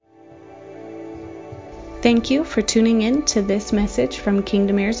Thank you for tuning in to this message from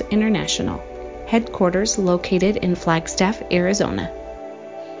Kingdom Heirs International, headquarters located in Flagstaff, Arizona.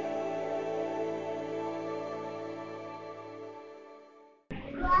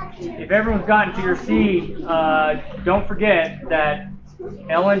 If everyone's gotten to your seat, don't forget that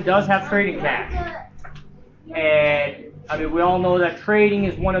Ellen does have trading cash. And I mean, we all know that trading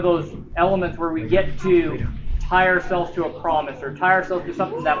is one of those elements where we get to tie ourselves to a promise or tie ourselves to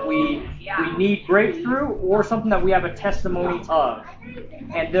something that we need breakthrough or something that we have a testimony of.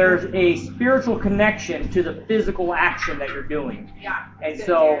 And there's a spiritual connection to the physical action that you're doing. And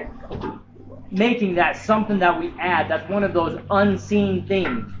so making that something that we add, that's one of those unseen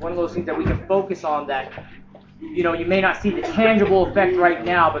things, one of those things that we can focus on that, you know, you may not see the tangible effect right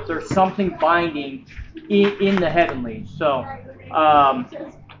now, but there's something binding in the heavenly. So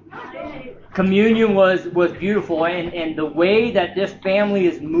communion was beautiful, and the way that this family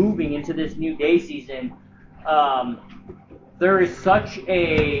is moving into this new day season, there is such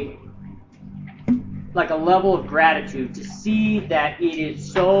a level of gratitude to see that it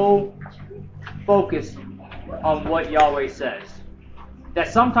is so focused on what Yahweh says,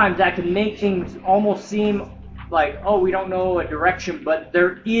 that sometimes that can make things almost seem like, oh, we don't know a direction, but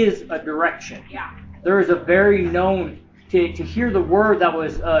there is a direction. There is a very known, to hear the word that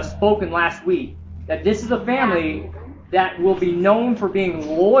was spoken last week, that this is a family that will be known for being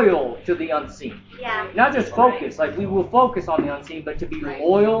loyal to the unseen. Not just focus, like we will focus on the unseen, but to be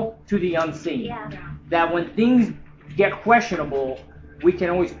loyal to the unseen. That when things get questionable, we can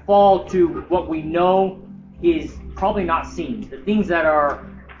always fall to what we know is probably not seen, the things that are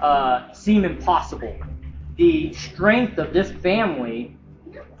seem impossible. The strength of this family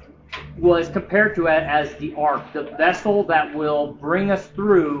was compared to it as the ark, the vessel that will bring us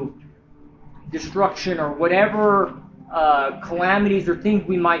through destruction or whatever calamities or things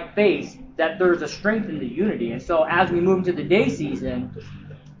we might face, that there's a strength in the unity. And so as we move into the day season,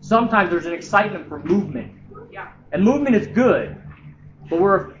 sometimes there's an excitement for movement. And movement is good, but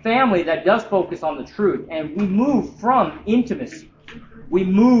we're a family that does focus on the truth, and we move from intimacy. We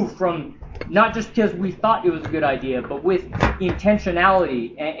move from not just because we thought it was a good idea, but with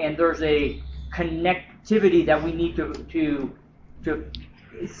intentionality, and there's a connectivity that we need to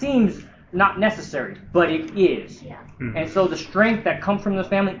it seems not necessary, but it is. And so the strength that comes from this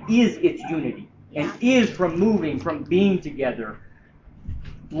family is its unity, and is from moving, from being together,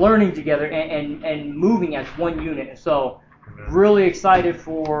 learning together, and moving as one unit. And so really excited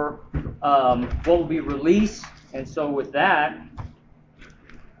for what will be released. And so with that,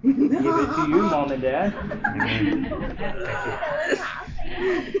 give it to you, Mom and Dad.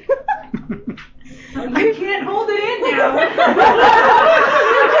 You can't hold it in now.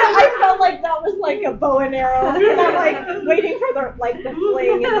 I felt like that was like a bow and arrow. I'm like waiting for the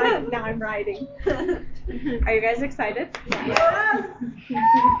fling, and now I'm riding. Are you guys excited? Yes.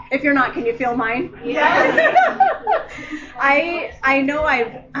 If you're not, can you feel mine? Yes. I know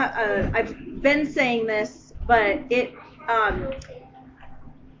I've been saying this, but it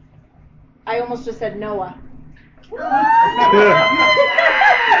I almost just said Noah.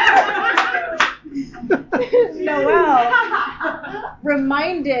 Noel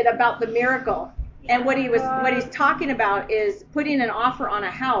reminded about the miracle, and what he's talking about is putting an offer on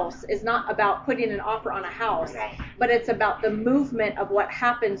a house is not about putting an offer on a house, but it's about the movement of what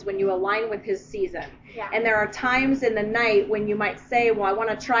happens when you align with his season. And there are times in the night when you might say, well, I want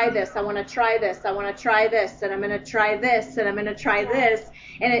to try this, I want to try this, I want to try this, and I'm going to try this, and I'm going to try this,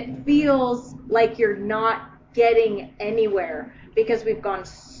 and it feels like you're not getting anywhere because we've gone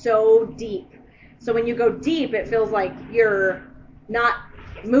so deep. So when you go deep, it feels like you're not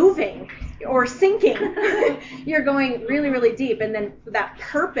moving or sinking. You're going really, really deep. And then that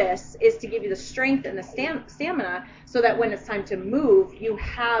purpose is to give you the strength and the stamina so that when it's time to move, you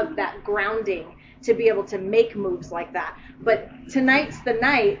have that grounding to be able to make moves like that. But tonight's the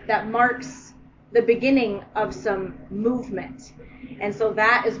night that marks the beginning of some movement. And so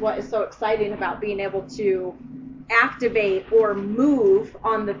that is what is so exciting about being able to activate or move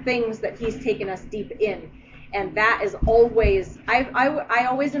on the things that he's taken us deep in. And that is always, I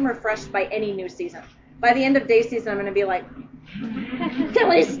always am refreshed by any new season. By the end of day season, I'm going to be like, can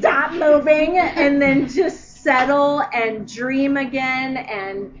we stop moving? And then just settle and dream again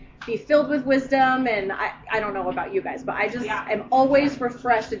and be filled with wisdom. And I don't know about you guys, but I just am always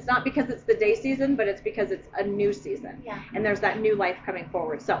refreshed. It's not because it's the day season, but it's because it's a new season. And there's that new life coming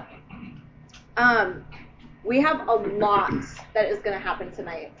forward. So, we have a lot that is going to happen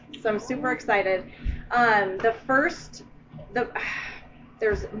tonight. So I'm super excited.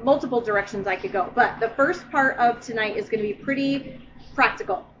 There's multiple directions I could go, but the first part of tonight is going to be pretty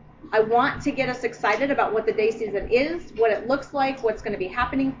practical. I want to get us excited about what the day season is, what it looks like, what's going to be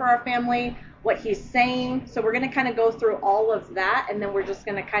happening for our family, what he's saying. So we're going to kind of go through all of that, and then we're just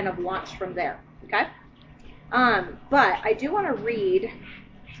going to kind of launch from there. Okay? But I do want to read.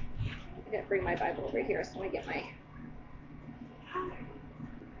 I didn't bring my Bible over here, so let me get my.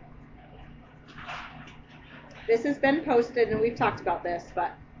 This has been posted, and we've talked about this,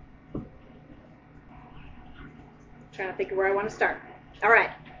 but I'm trying to think of where I want to start. All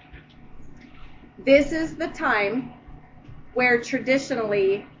right. This is the time where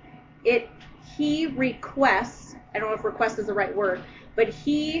traditionally he requests, I don't know if request is the right word, but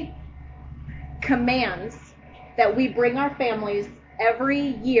he commands that we bring our families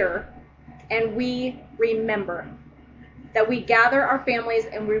every year and we remember. That we gather our families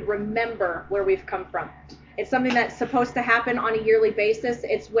and we remember where we've come from. It's something that's supposed to happen on a yearly basis.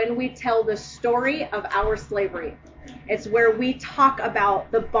 It's when we tell the story of our slavery. It's where we talk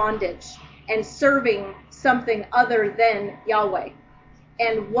about the bondage and serving something other than Yahweh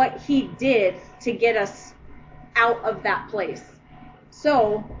and what he did to get us out of that place.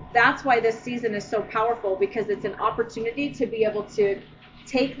 So that's why this season is so powerful, because it's an opportunity to be able to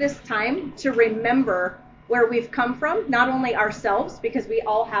take this time to remember where we've come from, not only ourselves, because we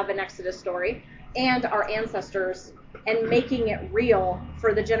all have an Exodus story, and our ancestors, and making it real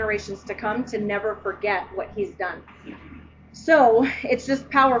for the generations to come to never forget what he's done. So it's just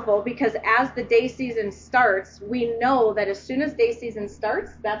powerful, because as the day season starts, we know that as soon as day season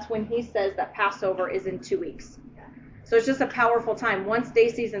starts, that's when he says that Passover is in 2 weeks. So it's just a powerful time. Once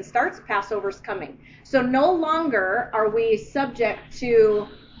day season starts, Passover's coming. So no longer are we subject to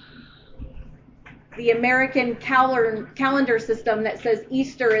the American calendar system that says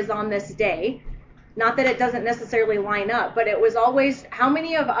Easter is on this day. Not that it doesn't necessarily line up, but it was always, how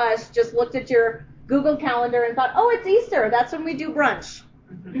many of us just looked at your Google Calendar and thought, oh, it's Easter, that's when we do brunch.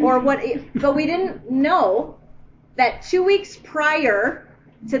 Or what? But we didn't know that 2 weeks prior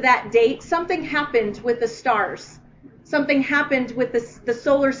to that date, something happened with the stars. Something happened with the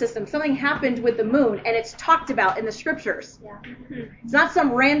solar system. Something happened with the moon, and it's talked about in the scriptures. Yeah. It's not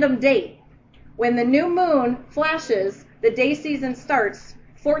some random date. When the new moon flashes, the day season starts.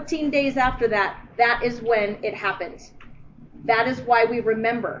 14 days after that, that is when it happened. That is why we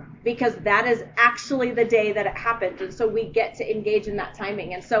remember, because that is actually the day that it happened. And so we get to engage in that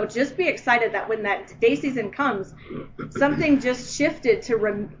timing. And so just be excited that when that day season comes, something just shifted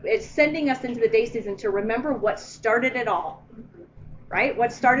to, it's sending us into the day season to remember what started it all. Right?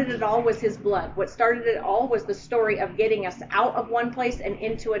 What started it all was his blood. What started it all was the story of getting us out of one place and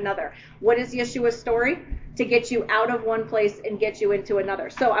into another. What is Yeshua's story? To get you out of one place and get you into another.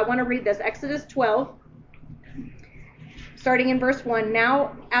 So I want to read this. Exodus 12. Starting in verse 1,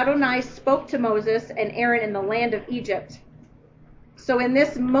 now Adonai spoke to Moses and Aaron in the land of Egypt. So in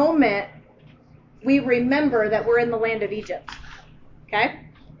this moment, we remember that we're in the land of Egypt. Okay?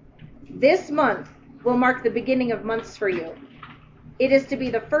 This month will mark the beginning of months for you. It is to be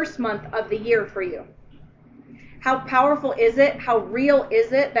the first month of the year for you. How powerful is it? How real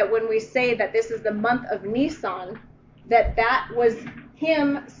is it that when we say that this is the month of Nisan, that was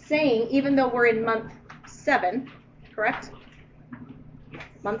him saying, even though we're in month 7, correct?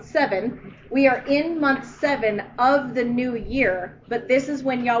 Month 7. We are in month 7 of the new year, but this is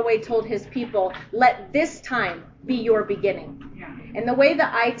when Yahweh told his people, let this time be your beginning. Yeah. And the way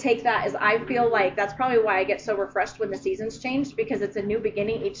that I take that is I feel like that's probably why I get so refreshed when the seasons change, because it's a new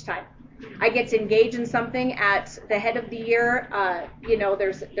beginning each time. I get to engage in something at the head of the year.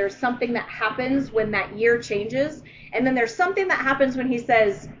 There's something that happens when that year changes. And then there's something that happens when he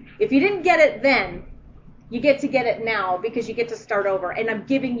says, if you didn't get it then, you get to get it now, because you get to start over. And I'm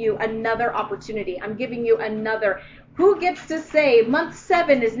giving you another opportunity. I'm giving you another. Who gets to say month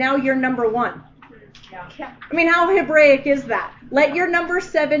 7 is now your number 1? Yeah. I mean, how Hebraic is that? Let your number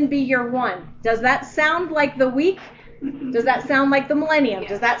 7 be your 1. Does that sound like the week? Does that sound like the millennium?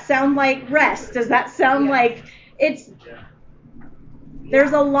 Does that sound like rest? Does that sound like it's...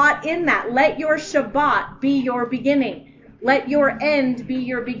 There's a lot in that. Let your Shabbat be your beginning. Let your end be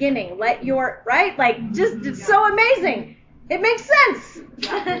your beginning. Let your, right? Like, just, it's so amazing. It makes sense.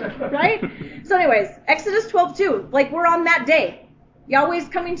 Right? So anyways, Exodus 12:2. Like, we're on that day. Yahweh's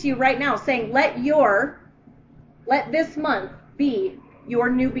coming to you right now saying, let this month be your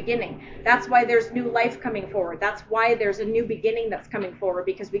new beginning. That's why there's new life coming forward. That's why there's a new beginning that's coming forward,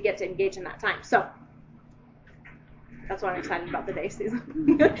 because we get to engage in that time. So that's why I'm excited about the day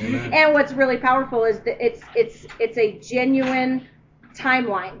season. And what's really powerful is that it's a genuine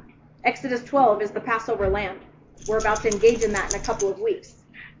timeline. Exodus 12 is the Passover lamb. We're about to engage in that in a couple of weeks.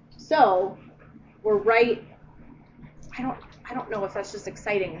 So we're right. I I don't know if that's just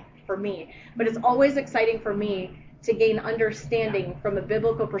exciting for me, but it's always exciting for me to gain understanding from a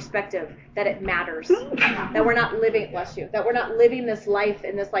biblical perspective that it matters, that we're not living, bless you, that we're not living this life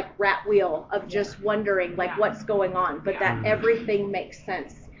in this like rat wheel of just wondering like what's going on, but that everything makes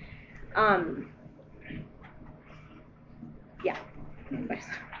sense. Anyways.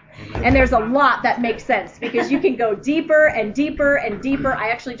 And there's a lot that makes sense because you can go deeper and deeper and deeper. I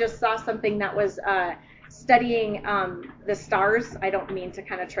actually just saw something that was studying the stars. I don't mean to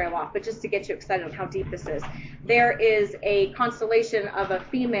kind of trail off, but just to get you excited on how deep this is. There is a constellation of a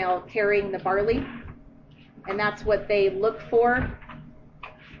female carrying the barley, and that's what they look for.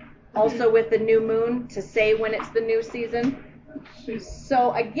 Also with the new moon to say when it's the new season.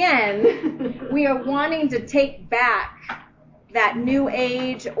 So again, we are wanting to take back that new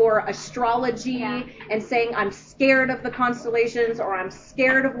age or astrology and saying I'm scared of the constellations or I'm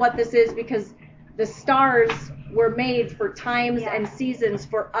scared of what this is, because the stars were made for times and seasons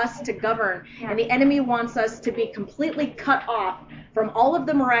for us to govern. And the enemy wants us to be completely cut off from all of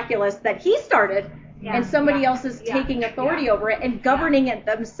the miraculous that he started and somebody else is taking authority over it and governing it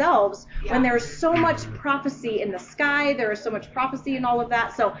themselves when there's so much prophecy in the sky, there is so much prophecy in all of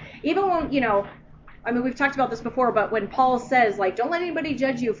that. So even when, I mean, we've talked about this before, but when Paul says, like, don't let anybody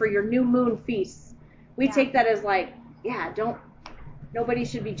judge you for your new moon feasts, we take that as like, nobody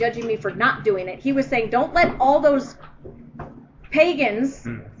should be judging me for not doing it. He was saying, don't let all those pagans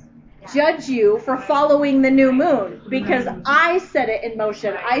judge you for following the new moon, because I set it in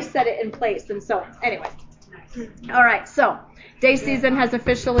motion. I set it in place. And so, anyway. All right, so day season has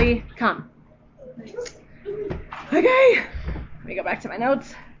officially come. Okay, let me go back to my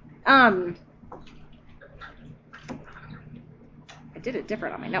notes. Did it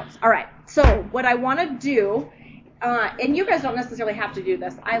different on my notes. All right. So what I want to do, and you guys don't necessarily have to do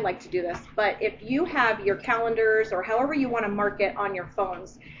this. I like to do this. But if you have your calendars or however you want to mark it on your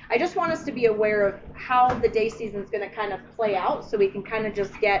phones, I just want us to be aware of how the day season is going to kind of play out so we can kind of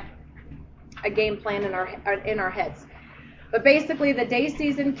just get a game plan in our heads. But basically the day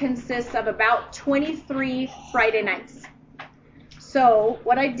season consists of about 23 Friday nights. So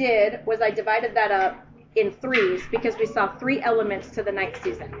what I did was I divided that up in threes because we saw three elements to the night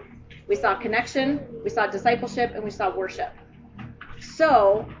season. We saw connection, we saw discipleship, and we saw worship.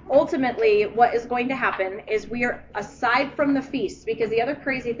 So ultimately what is going to happen is we are, aside from the feasts, because the other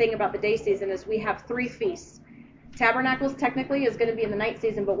crazy thing about the day season is we have three feasts. Tabernacles technically is going to be in the night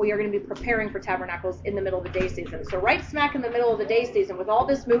season, but we are going to be preparing for tabernacles in the middle of the day season. So right smack in the middle of the day season with all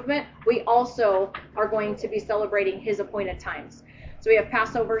this movement, we also are going to be celebrating his appointed times. So we have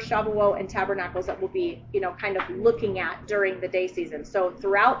Passover, Shavuot, and Tabernacles that we'll be, kind of looking at during the day season. So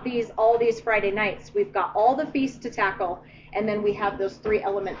throughout all these Friday nights, we've got all the feasts to tackle, and then we have those three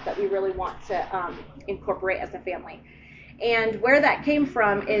elements that we really want to incorporate as a family. And where that came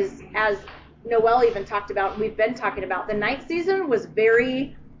from is, as Noelle even talked about, and we've been talking about, the night season was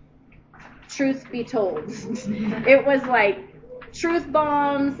very truth be told. It was like truth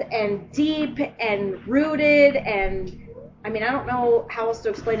bombs and deep and rooted and I mean, I don't know how else to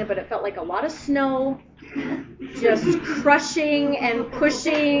explain it, but it felt like a lot of snow, just crushing and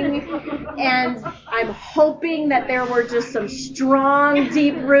pushing, and I'm hoping that there were just some strong,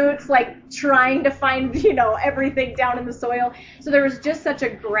 deep roots, like trying to find, everything down in the soil. So there was just such a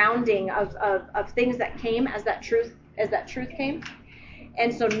grounding of things that came as that truth came.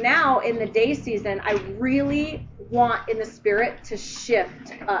 And so now in the day season, I really want in the spirit to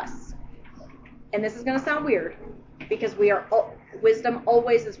shift us. And this is going to sound weird, because wisdom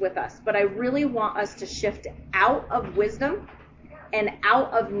always is with us. But I really want us to shift out of wisdom and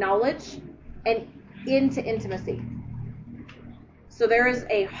out of knowledge and into intimacy. So there is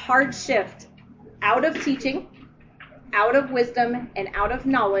a hard shift out of teaching, out of wisdom, and out of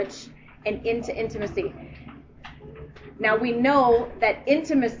knowledge and into intimacy. Now we know that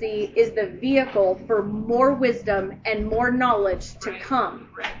intimacy is the vehicle for more wisdom and more knowledge to come.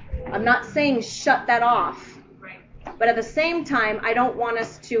 I'm not saying shut that off. But at the same time, I don't want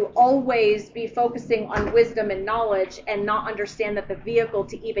us to always be focusing on wisdom and knowledge and not understand that the vehicle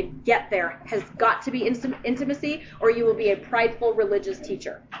to even get there has got to be intimacy, or you will be a prideful religious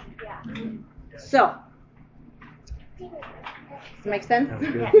teacher. So, does that make sense?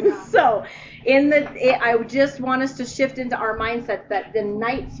 So, I just want us to shift into our mindset that the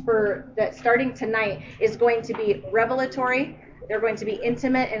nights that starting tonight is going to be revelatory, they're going to be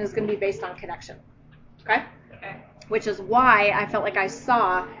intimate, and it's going to be based on connection. Okay? Which is why I felt like I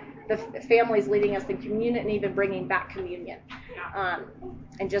saw the families leading us in communion and even bringing back communion,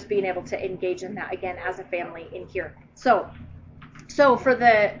 and just being able to engage in that again as a family in here. So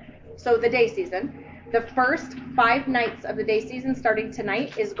the day season, The first 5 nights of the day season, starting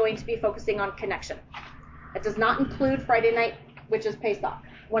tonight, is going to be focusing on connection. It does not include Friday night, which is Pesach.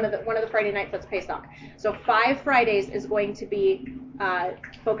 One of the Friday nights that's Pesach. So 5 Fridays is going to be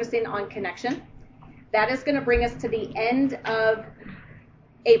focusing on connection. That is going to bring us to the end of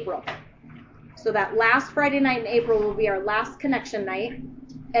April. So that last Friday night in April will be our last connection night.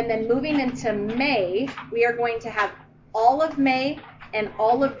 And then moving into May, we are going to have all of May and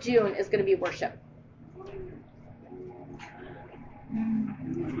all of June is going to be worship.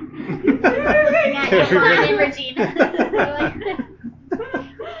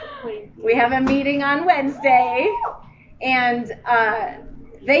 We have a meeting on Wednesday, and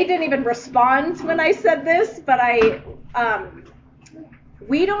they didn't even respond when I said this, but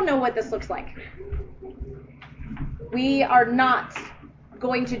we don't know what this looks like. We are not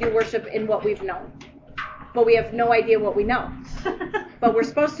going to do worship in what we've known, but we have no idea what we know, but we're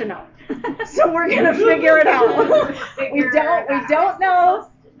supposed to know. So we're going to figure it out. We don't know,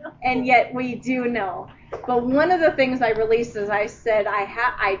 and yet we do know. But one of the things I released is I said,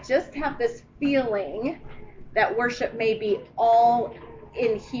 I just have this feeling that worship may be all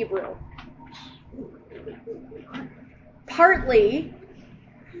in Hebrew. Partly,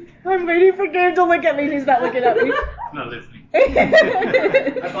 I'm waiting for Gabe to look at me, and he's not looking at me. Not listening.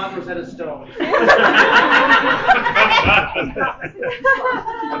 I thought it was head of stone.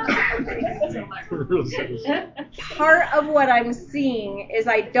 Part of what I'm seeing is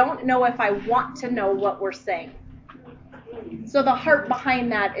I don't know if I want to know what we're saying. So the heart behind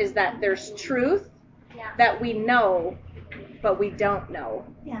that is that there's truth that we know, but we don't know.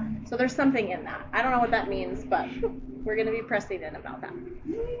 Yeah. So there's something in that. I don't know what that means, but we're going to be pressing in about that.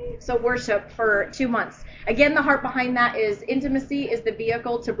 So worship for 2 months. Again, the heart behind that is intimacy is the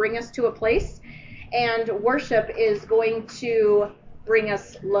vehicle to bring us to a place, and worship is going to bring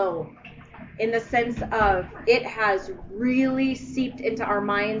us low in the sense of it has really seeped into our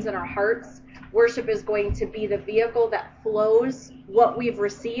minds and our hearts. Worship is going to be the vehicle that flows what we've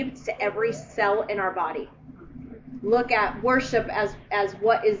received to every cell in our body. Look at worship as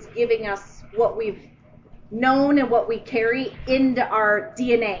what is giving us what we've known and what we carry into our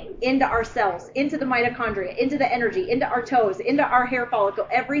DNA, into our cells, into the mitochondria, into the energy, into our toes, into our hair follicle.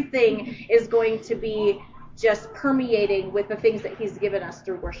 Everything is going to be just permeating with the things that he's given us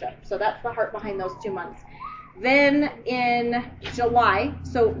through worship. So that's the heart behind those 2 months. Then in July,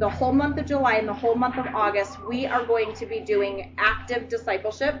 so the whole month of July and the whole month of August, we are going to be doing active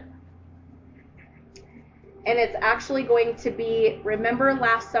discipleship. And it's actually going to be, remember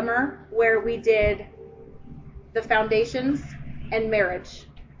last summer where we did the foundations and marriage.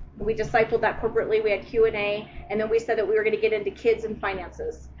 We discipled that corporately. We had Q&A, and then we said that we were going to get into kids and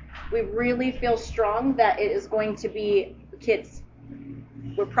finances. We really feel strong that it is going to be kids.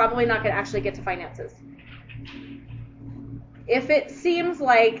 We're probably not going to actually get to finances. If it seems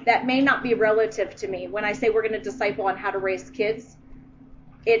like that may not be relative to me when I say we're going to disciple on how to raise kids,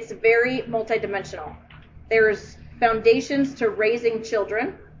 it's very multidimensional. There's foundations to raising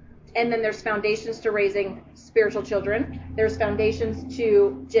children, and then there's foundations to raising spiritual children. There's foundations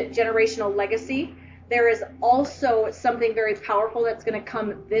to generational legacy. There is also something very powerful that's going to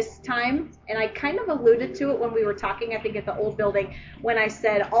come this time, and I kind of alluded to it when we were talking, I think, at the old building, when I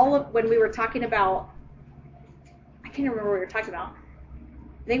said when we were talking about, I can't remember what we were talking about.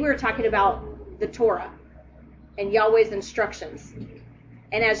 I think we were talking about the Torah and Yahweh's instructions.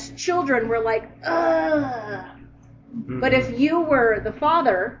 And as children, we're like, ugh. But if you were the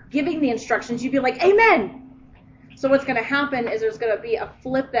father giving the instructions, you'd be like, amen. So what's going to happen is there's going to be a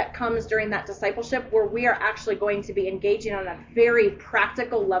flip that comes during that discipleship where we are actually going to be engaging on a very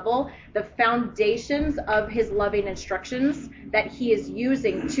practical level the foundations of his loving instructions that he is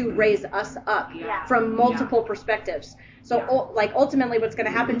using to raise us up from multiple perspectives. So ultimately what's going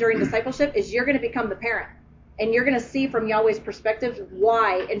to happen during discipleship is you're going to become the parent. And you're going to see from Yahweh's perspective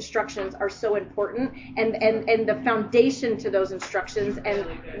why instructions are so important and the foundation to those instructions and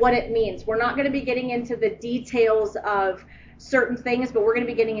what it means. We're not going to be getting into the details of certain things, but we're going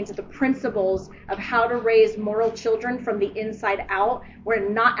to be getting into the principles of how to raise moral children from the inside out. We're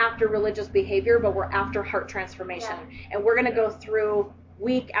not after religious behavior, but we're after heart transformation. And we're going to go through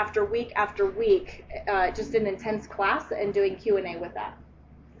week after week after week, just an intense class and doing Q&A with that.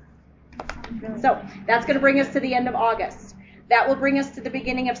 So that's going to bring us to the end of August. That will bring us to the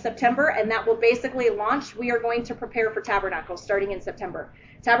beginning of September, and that will basically launch. We are going to prepare for Tabernacles starting in September.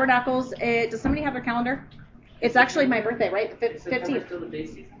 Tabernacles, does somebody have their calendar? It's actually my birthday, right? The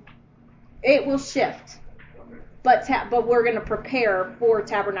 15th. It will shift, but we're going to prepare for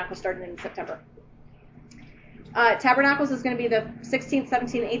Tabernacles starting in September. Tabernacles is going to be the 16th,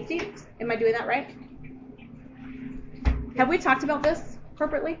 17th, 18th. Am I doing that right? Have we talked about this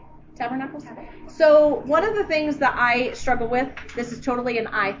corporately? Tabernacles? So one of the things that I struggle with, this is totally an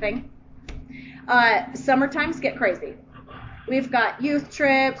I thing. Summer times get crazy. We've got youth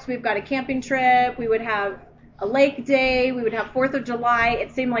trips, we've got a camping trip, we would have a lake day, we would have 4th of July.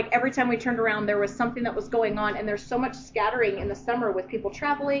 It seemed like every time we turned around there was something that was going on, and there's so much scattering in the summer with people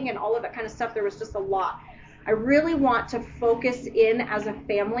traveling and all of that kind of stuff. There was just a lot. I really want to focus in as a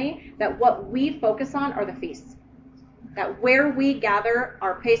family that what we focus on are the feasts. That where we gather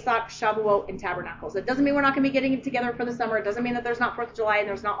are Pesach, Shavuot, and Tabernacles. It doesn't mean we're not going to be getting together for the summer. It doesn't mean that there's not 4th of July and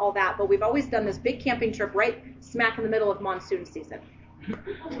there's not all that. But we've always done this big camping trip right smack in the middle of monsoon season.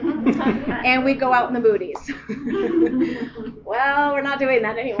 And we go out in the moodies. Well, we're not doing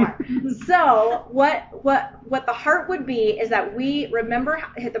that anymore. So what the heart would be is that we remember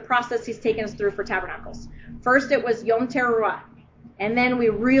the process he's taken us through for Tabernacles. First it was Yom Teruah. And then we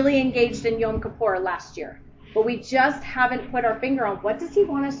really engaged in Yom Kippur last year. But we just haven't put our finger on what does he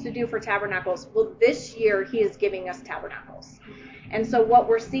want us to do for Tabernacles. Well, this year he is giving us Tabernacles. And so what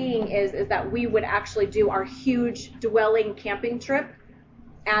we're seeing is that we would actually do our huge dwelling camping trip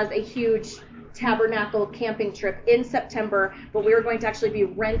as a huge tabernacle camping trip in September. But we are going to actually be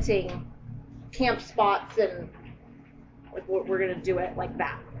renting camp spots, and we're going to do it like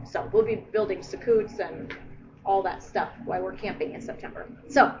that. So we'll be building sukkahs and all that stuff while we're camping in September.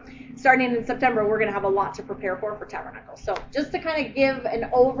 So starting in September, we're going to have a lot to prepare for Tabernacles. So just to kind of give an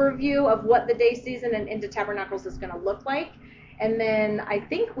overview of what the day season and into Tabernacles is going to look like. And then I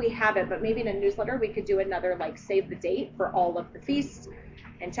think we have it, but maybe in a newsletter we could do another like save the date for all of the feasts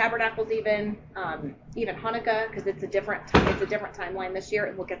and Tabernacles, even Hanukkah, because it's a different timeline this year,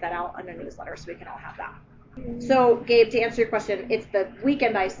 and we'll get that out on a newsletter so we can all have that. So, Gabe, to answer your question, it's the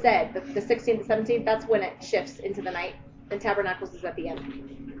weekend I said, the 16th to 17th, that's when it shifts into the night. And Tabernacles is at the end.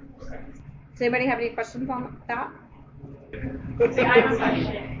 Does anybody have any questions on that? See, I have a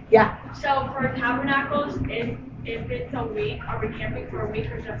question. Yeah. So, for Tabernacles, if it's a week, are we camping for a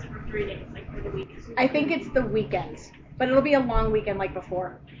week or just for 3 days, like for the week? I think it's the weekend, but it'll be a long weekend like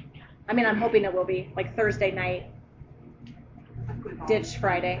before. I mean, I'm hoping it will be, like Thursday night, ditch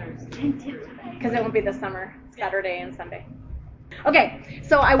Friday. Because it won't be this summer, Saturday and Sunday. Okay,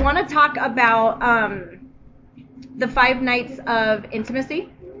 so I want to talk about the 5 nights of intimacy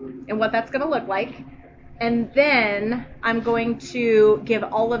and what that's going to look like. And then I'm going to give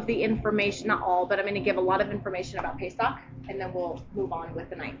all of the information, not all, but I'm going to give a lot of information about Pesach, and then we'll move on with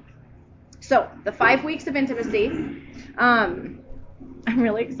the night. So the 5 weeks of intimacy, I'm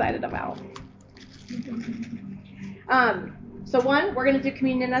really excited about. So one, we're going to do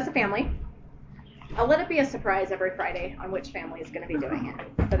communion as a family. I'll let it be a surprise every Friday on which family is going to be doing it,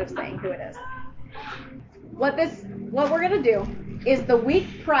 instead of saying who it is. What we're going to do is the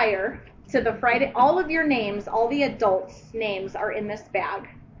week prior to the Friday, all of your names, all the adults' names are in this bag.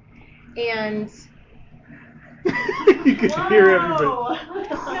 And you could hear everybody.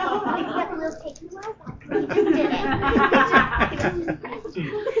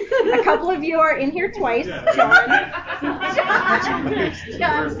 A couple of you are in here twice, John.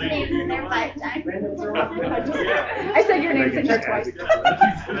 I said your name's in here twice.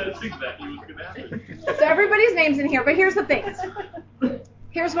 So everybody's name's in here, but here's the thing.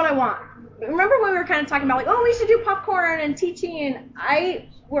 Here's what I want. Remember when we were kind of talking about like, oh, we should do popcorn and teaching?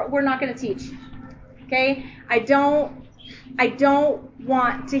 We're not going to teach. Okay? I don't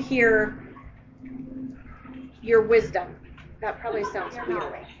want to hear your wisdom. That probably sounds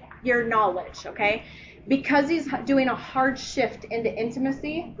weird. Your knowledge, okay? Because he's doing a hard shift into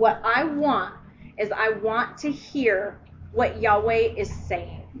intimacy, what I want is I want to hear what Yahweh is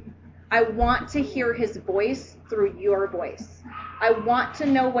saying. I want to hear his voice through your voice. I want to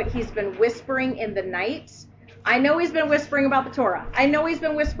know what he's been whispering in the night. I know he's been whispering about the Torah. I know he's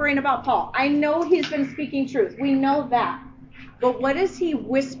been whispering about Paul. I know he's been speaking truth. We know that. But what is he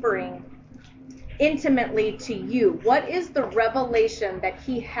whispering intimately to you? What is the revelation that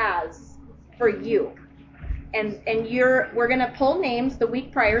he has for you? And we're going to pull names the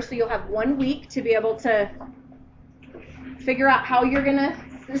week prior, so you'll have 1 week to be able to figure out how you're going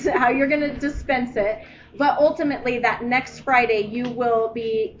to dispense it. But ultimately, that next Friday, you will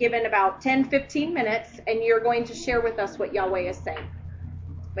be given about 10, 15 minutes, and you're going to share with us what Yahweh is saying.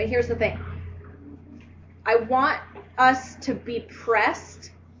 But here's the thing. I want us to be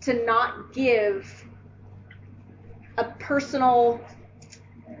pressed to not give a personal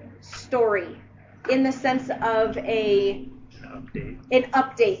story in the sense of an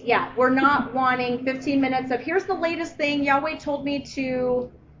update. Yeah, we're not wanting 15 minutes of, here's the latest thing. Yahweh told me to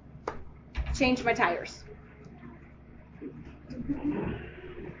change my tires.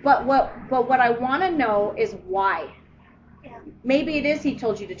 But what I want to know is why. Maybe it is he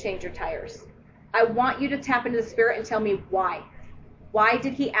told you to change your tires. I want you to tap into the Spirit and tell me why. Why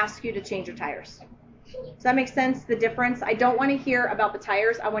did he ask you to change your tires? Does that make sense, the difference? I don't want to hear about the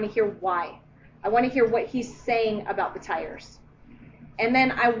tires. I want to hear why. I want to hear what he's saying about the tires. And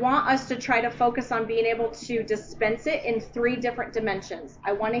then I want us to try to focus on being able to dispense it in 3 different dimensions.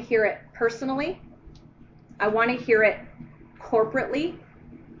 I want to hear it personally. I want to hear it corporately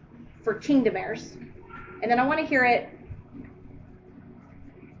for Kingdom Heirs. And then I want to hear it,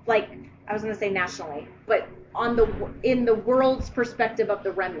 like, I was going to say nationally, but in the world's perspective of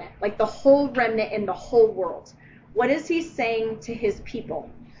the remnant, like the whole remnant in the whole world. What is he saying to his people?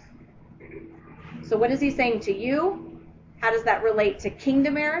 So what is he saying to you? How does that relate to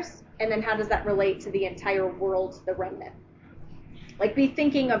Kingdom Heirs? And then how does that relate to the entire world, the remnant? Like, be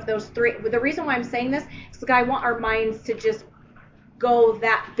thinking of those 3. The reason why I'm saying this is because I want our minds to just go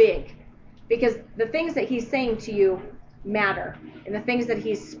that big. Because the things that he's saying to you matter. And the things that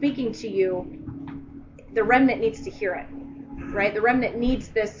he's speaking to you, the remnant needs to hear it, right? The remnant needs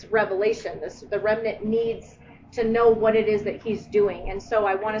this revelation. The remnant needs to know what it is that he's doing. And so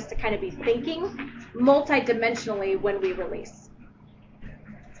I want us to kind of be thinking multidimensionally when we release.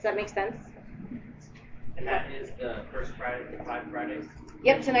 Does that make sense? And that is the first Friday, the 5 Fridays?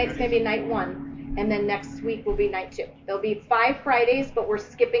 Yep, tonight's going to be night 1. And then next week will be night 2. There'll be 5 Fridays, but we're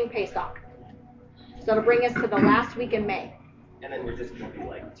skipping Pesach. So it'll bring us to the last week in May. And then we're just going to be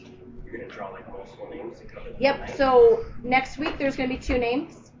like, you're going to draw like multiple names and cover them. Yep, so next week there's going to be 2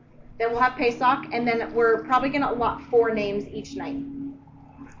 names. Then we'll have Pesach, and then we're probably going to allot 4 names each night.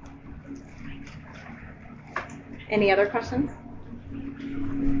 Any other questions?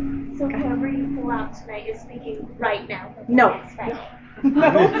 So whoever you pull out tonight is speaking right now. No. Next Friday. No.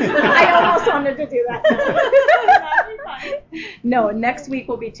 I almost wanted to do that. No, next week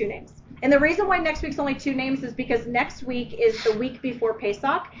will be 2 names. And the reason why next week's only 2 names is because next week is the week before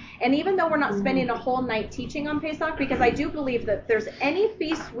Pesach. And even though we're not spending a whole night teaching on Pesach, because I do believe that if there's any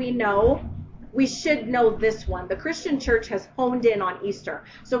feast we know, we should know this one. The Christian church has honed in on Easter.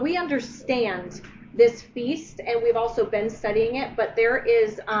 So we understand this feast, and we've also been studying it. But there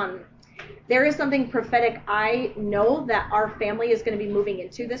is something prophetic I know that our family is going to be moving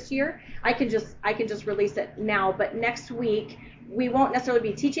into this year. I can just release it now. But next week, we won't necessarily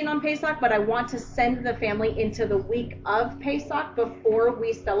be teaching on Pesach, but I want to send the family into the week of Pesach before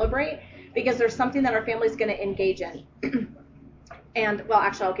we celebrate, because there's something that our family is going to engage in. And, well,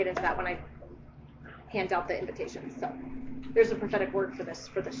 actually, I'll get into that when I hand out the invitations. So there's a prophetic word for this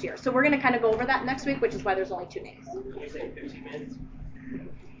year. So we're going to kind of go over that next week, which is why there's only 2 names. You're saying 15 minutes?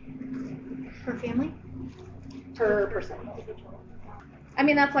 For family? Per person. I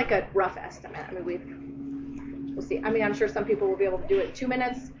mean, that's like a rough estimate. I mean, we'll see. I mean, I'm sure some people will be able to do it in 2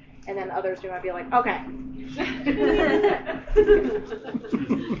 minutes, and then others who might be like, okay.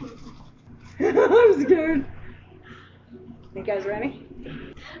 I'm scared. You guys ready?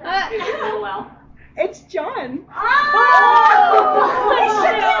 Well. It's John. Oh!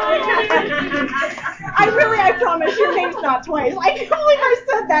 I promise your name's not twice. I can't believe I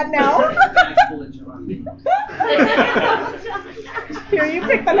said that now. Here, you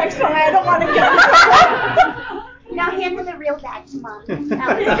pick the next one. I don't want to get in trouble. Now hand them the real bag to Mom.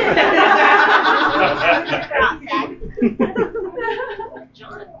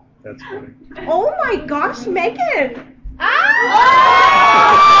 That's funny. Oh my gosh, Megan.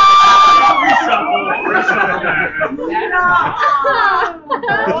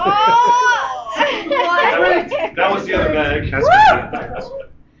 That was the other bag.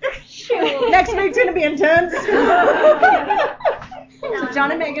 Next week's going to be intense. So John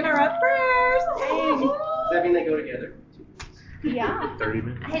and Megan are up first. Does that mean they go together? Yeah. 30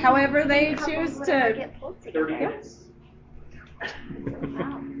 minutes. However they choose to, 30 minutes.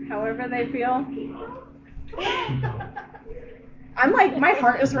 however they feel. I'm like, my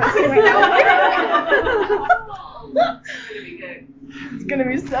heart is racing right now. It's going to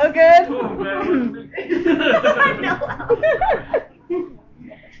be so good.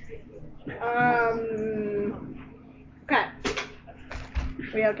 Okay.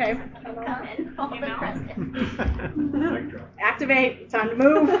 We okay? Activate. Time to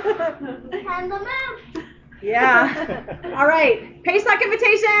move. Time to move. Yeah. All right. Pesach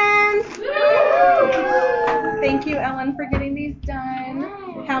invitations. Thank you, Ellen, for getting these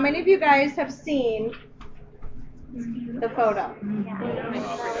done. How many of you guys have seen the photo?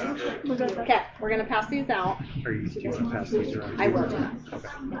 Okay. We're going to pass these out. Do you want to pass these around? I will.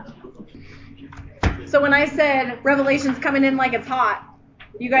 Okay. So when I said Revelation's coming in like it's hot,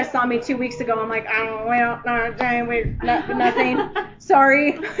 You guys saw me 2 weeks ago. I'm like, nothing.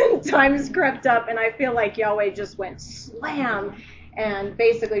 Sorry. Time's crept up, and I feel like Yahweh just went slam and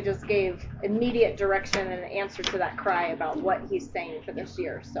basically just gave immediate direction and an answer to that cry about what he's saying for this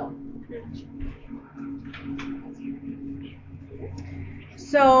year.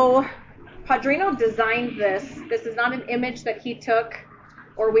 So Padrino designed this. This is not an image that he took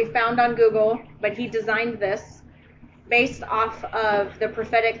or we found on Google, but he designed this based off of the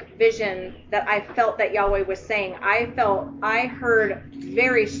prophetic vision that I felt that Yahweh was saying. I heard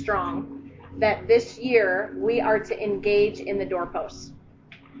very strong that this year we are to engage in the doorposts.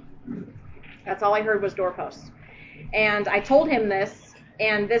 That's all I heard was doorposts. And I told him this,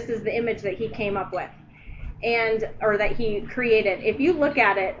 and this is the image that he came up with, or that he created. If you look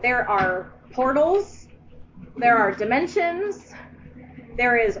at it, there are portals, there are dimensions,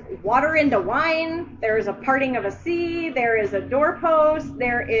 there is water into wine, there is a parting of a sea, there is a doorpost,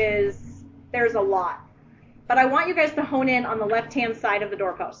 there's a lot. But I want you guys to hone in on the left-hand side of the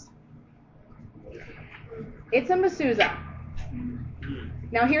doorpost. It's a mezuzah.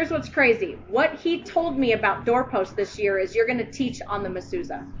 Now here's what's crazy. What he told me about doorposts this year is you're going to teach on the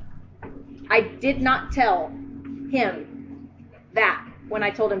mezuzah. I did not tell him that when I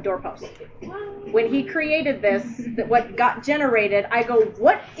told him doorposts. When he created this, what got generated, I go,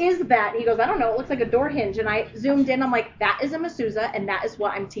 what is that? He goes, I don't know. It looks like a door hinge. And I zoomed in. I'm like, that is a mezuzah, and that is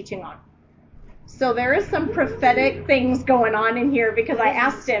what I'm teaching on. So there is some prophetic things going on in here because I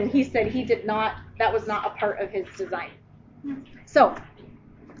asked him. He said he did not, that was not a part of his design. So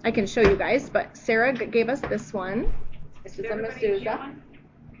I can show you guys, but Sarah gave us this one. This is a mezuzah.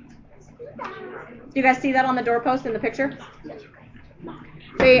 Do you guys see that on the doorpost in the picture?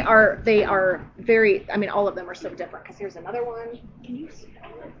 They are very, I mean, all of them are so different, because here's another one. Can you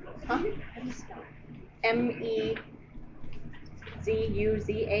spell it? Huh? Mezuzah.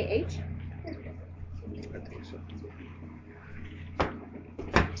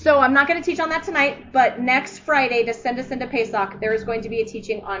 So I'm not going to teach on that tonight, but next Friday, to send us into Pesach, there is going to be a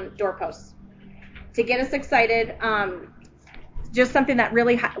teaching on doorposts. To get us excited, just something that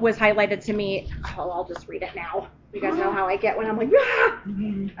really was highlighted to me. Oh, I'll just read it now. You guys know how I get when I'm like, ah!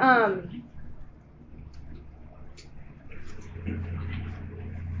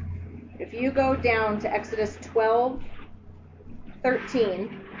 If you go down to Exodus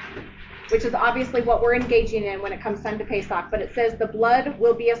 12:13, which is obviously what we're engaging in when it comes time to Pesach, but it says, the blood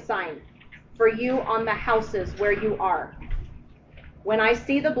will be a sign for you on the houses where you are. When I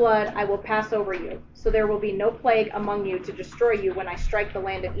see the blood, I will pass over you, so there will be no plague among you to destroy you when I strike the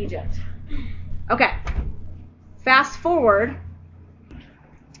land of Egypt. Okay. Fast forward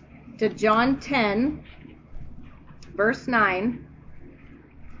to John 10, verse 9,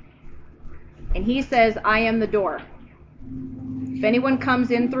 and he says, I am the door. If anyone comes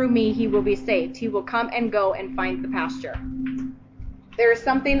in through me, he will be saved. He will come and go and find the pasture. There is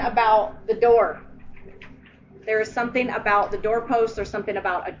something about the door. There is something about the doorpost. There's something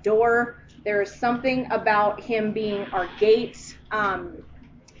about a door. There is something about him being our gate.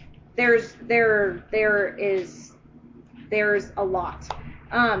 There's a lot.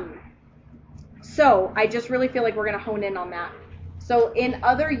 So I just really feel like we're going to hone in on that. So in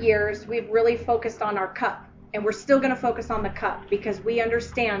other years, we've really focused on our cup, and we're still going to focus on the cup because we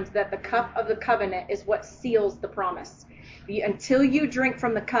understand that the cup of the covenant is what seals the promise. Until you drink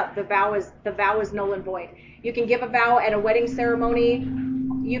from the cup, the vow is null and void. You can give a vow at a wedding ceremony.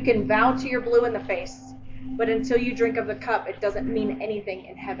 You can vow to your blue in the face. But until you drink of the cup, it doesn't mean anything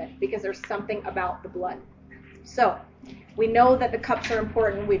in heaven because there's something about the blood. So we know that the cups are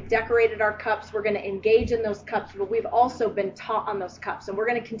important. We've decorated our cups. We're going to engage in those cups, but we've also been taught on those cups. And we're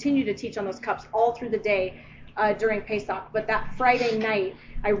going to continue to teach on those cups all through the day during Pesach. But that Friday night,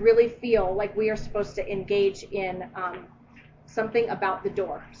 I really feel like we are supposed to engage in something about the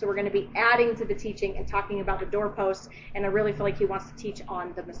door. So we're going to be adding to the teaching and talking about the doorposts. And I really feel like he wants to teach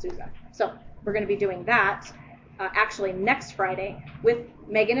on the mezuzah. So we're going to be doing that actually next Friday with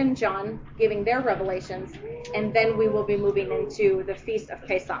Megan and John giving their revelations, and then we will be moving into the Feast of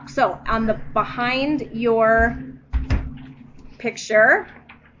Pesach. So on the behind your picture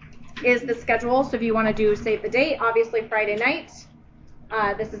is the schedule. So if you want to do save the date, obviously Friday night.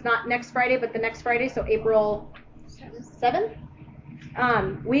 This is not next Friday, but the next Friday, so April 7th.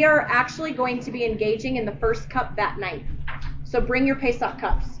 We are actually going to be engaging in the first cup that night. So bring your Pesach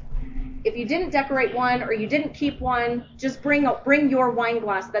cups. If you didn't decorate one or you didn't keep one, just bring your wine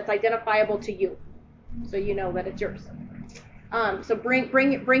glass that's identifiable to you, so you know that it's yours. So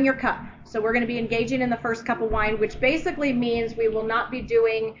bring your cup. So we're going to be engaging in the first cup of wine, which basically means we're going to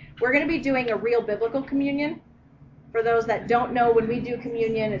be doing a real biblical communion. For those that don't know, when we do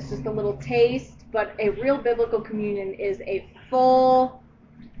communion, it's just a little taste, but a real biblical communion is a full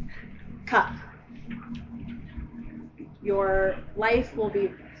cup. Your life will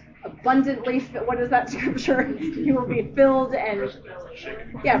be abundantly, what is that scripture? You will be filled and,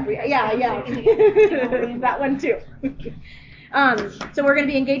 yeah, that one too. So we're going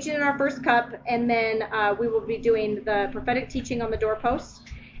to be engaging in our first cup, and then we will be doing the prophetic teaching on the doorpost.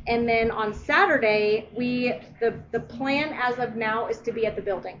 And then on Saturday, the plan as of now is to be at the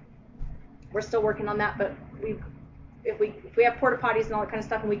building. We're still working on that, but if we have porta potties and all that kind of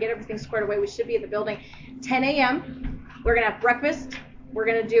stuff, and we get everything squared away, we should be at the building. 10 a.m. We're going to have breakfast. We're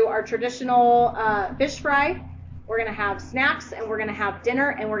going to do our traditional fish fry. We're going to have snacks, and we're going to have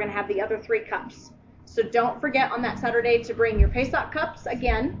dinner, and we're going to have the other 3 cups. So don't forget on that Saturday to bring your Pesach cups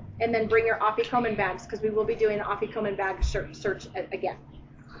again, and then bring your Afikomen bags, because we will be doing an Afikomen bag search again.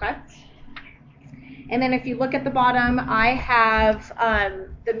 Okay? And then if you look at the bottom, I have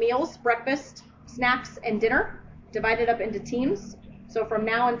the meals, breakfast, snacks, and dinner divided up into teams. So from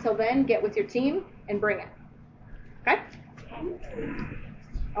now until then, get with your team and bring it. Okay?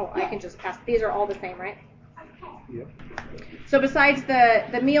 Oh, I can just pass. These are all the same, right? Yep. So besides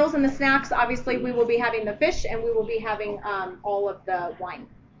the meals and the snacks, obviously we will be having the fish, and we will be having all of the wine.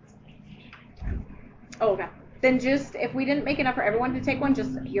 Oh, okay. Then just, if we didn't make enough for everyone to take one,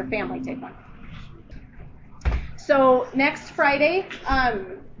 just your family take one. So next Friday,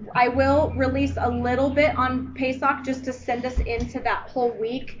 I will release a little bit on Pesach just to send us into that whole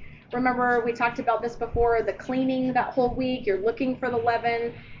week. Remember, we talked about this before, the cleaning that whole week. You're looking for the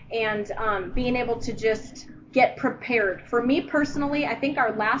leaven, and being able to just get prepared. For me personally, I think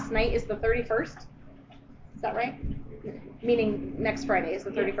our last night is the 31st. Is that right? Meaning next Friday is the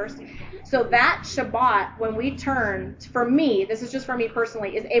 31st. So that Shabbat, when we turn, for me, this is just for me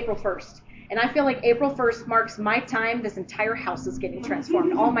personally, is April 1st. And I feel like April 1st marks my time. This entire house is getting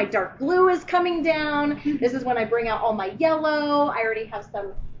transformed. All my dark blue is coming down. This is when I bring out all my yellow. I already have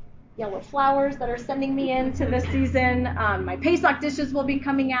some yellow flowers that are sending me into this season. My Pesach dishes will be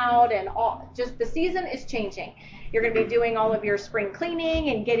coming out, and just the season is changing. You're going to be doing all of your spring cleaning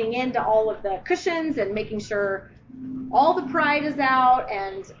and getting into all of the cushions and making sure all the pride is out,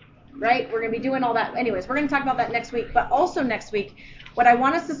 and right, we're going to be doing all that. Anyways, we're going to talk about that next week. But also next week, what I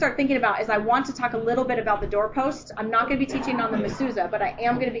want us to start thinking about is I want to talk a little bit about the doorpost. I'm not going to be teaching on the mezuzah, but I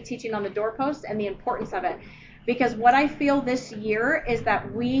am going to be teaching on the doorpost and the importance of it. Because what I feel this year is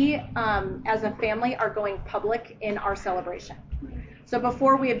that we, as a family, are going public in our celebration. So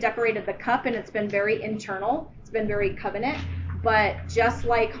before, we have decorated the cup, and it's been very internal. It's been very covenant. But just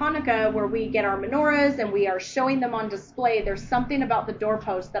like Hanukkah, where we get our menorahs and we are showing them on display, there's something about the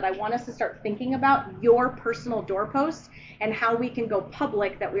doorpost that I want us to start thinking about, your personal doorpost, and how we can go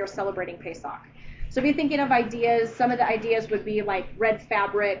public that we are celebrating Pesach. So be thinking of ideas. Some of the ideas would be like red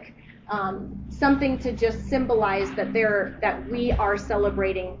fabric, something to just symbolize that we are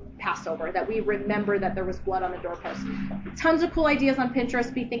celebrating Passover, that we remember that there was blood on the doorpost. Tons of cool ideas on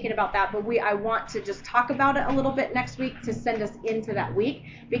Pinterest. Be thinking about that. But I want to just talk about it a little bit next week to send us into that week,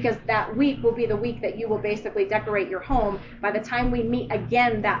 because that week will be the week that you will basically decorate your home. By the time we meet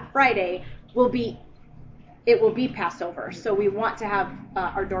again that Friday, it will be Passover. So we want to have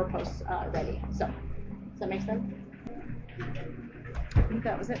our doorposts ready. So does that make sense? I think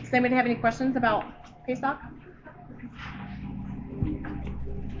that was it. Does anybody have any questions about Pesach?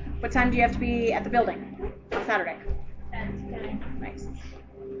 What time do you have to be at the building on Saturday? 10. Nice.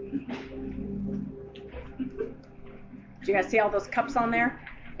 Did you guys see all those cups on there?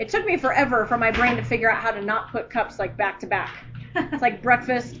 It took me forever for my brain to figure out how to not put cups like back to back. It's like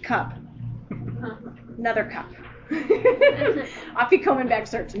breakfast, cup. Another cup. Afikomen bag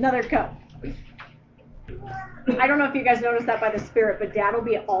search, another cup. I don't know if you guys noticed that by the Spirit, but Dad will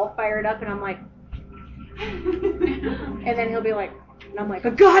be all fired up, and I'm like, and then he'll be like, and I'm like, I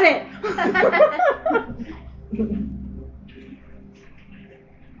got it!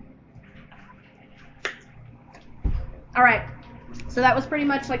 All right, so that was pretty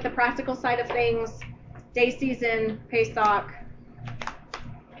much like the practical side of things. Day season, Pesach.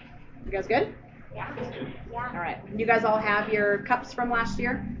 You guys good? Yeah. All right. You guys all have your cups from last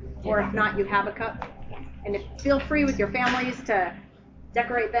year? Or if not, you have a cup? And feel free with your families to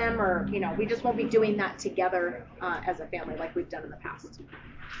decorate them, or, we just won't be doing that together as a family like we've done in the past.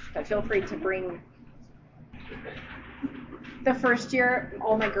 But feel free to bring. The first year,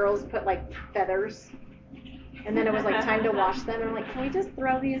 all my girls put like feathers, and then it was like time to wash them, and I'm like, can we just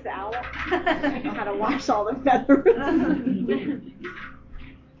throw these out? I don't know how to wash all the feathers.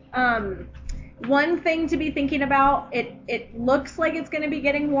 One thing to be thinking about, it looks like it's going to be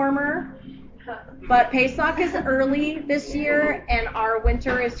getting warmer. But Pesach is early this year, and our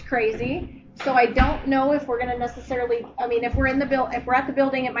winter is crazy. So I don't know if we're going to necessarily. I mean, if we're at the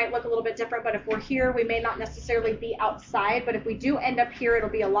building, it might look a little bit different. But if we're here, we may not necessarily be outside. But if we do end up here, it'll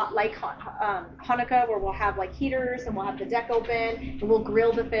be a lot like Hanukkah, where we'll have like heaters and we'll have the deck open and we'll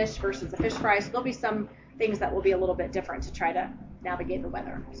grill the fish versus the fish fry. So there'll be some things that will be a little bit different to try to navigate the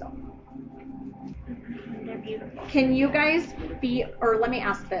weather. So. They're beautiful. Can you guys or let me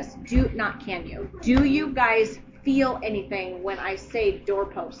ask this, do you guys feel anything when I say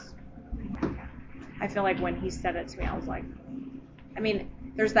doorposts? I feel like when he said it to me, I was like, I mean,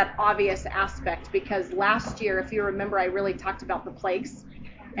 there's that obvious aspect, because last year, if you remember, I really talked about the plagues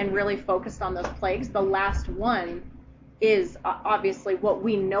and really focused on those plagues. The last one is obviously what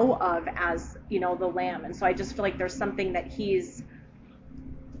we know of as, the lamb. And so I just feel like there's something that he's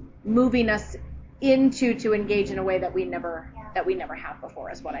moving us into to engage in a way that we never have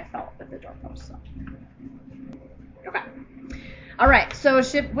before, is what I felt with the doorpost. So. Okay. All right. So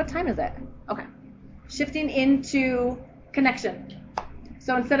what time is it? Okay. Shifting into connection.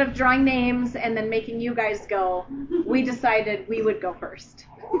 So instead of drawing names and then making you guys go, we decided we would go first.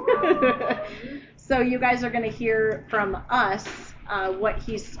 So you guys are going to hear from us what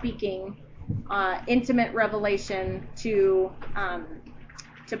he's speaking, intimate revelation to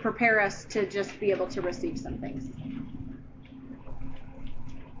prepare us to just be able to receive some things.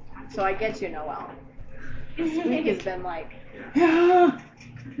 So I get you, Noel. This week has been like, It's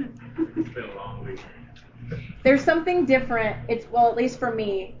been a long week. There's something different. At least for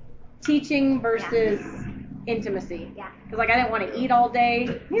me, teaching versus intimacy. Yeah. Because I didn't want to eat all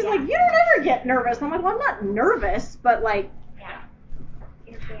day. He's like, you don't ever get nervous. I'm like, well, I'm not nervous, but like. Yeah.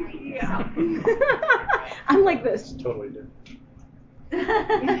 You're very yourself. I'm like this. It's totally different.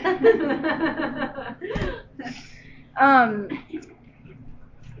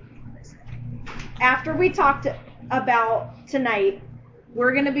 After we talked about tonight,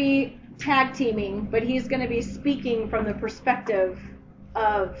 we're going to be tag teaming, but he's going to be speaking from the perspective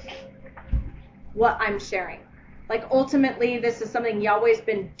of what I'm sharing. Like, ultimately, this is something Yahweh's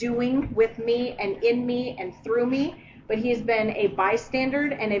been doing with me and in me and through me, but he's been a bystander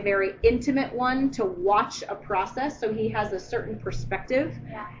and a very intimate one to watch a process, so he has a certain perspective,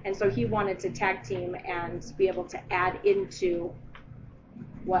 and so he wanted to tag team and be able to add into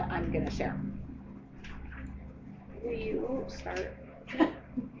what I'm going to share. Will you start?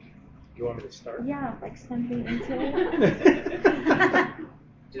 You want me to start? Yeah, like send me into it.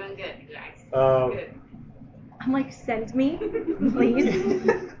 Doing good, guys. Good. I'm like, send me,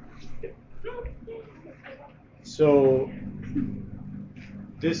 please. So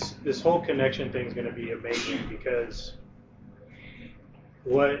this whole connection thing is going to be amazing, because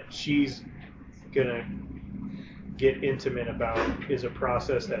what she's going to get intimate about is a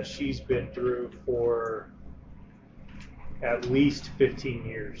process that she's been through for at least 15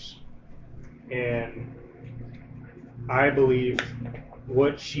 years. And I believe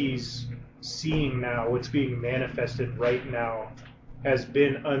what she's seeing now, what's being manifested right now, has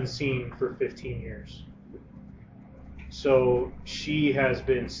been unseen for 15 years. So she has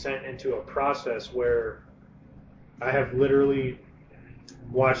been sent into a process where I have literally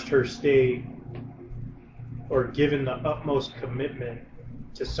watched her stay or given the utmost commitment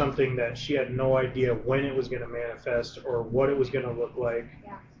to something that she had no idea when it was going to manifest or what it was going to look like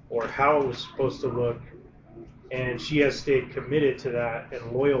or how it was supposed to look. And she has stayed committed to that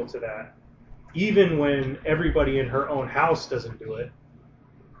and loyal to that, even when everybody in her own house doesn't do it.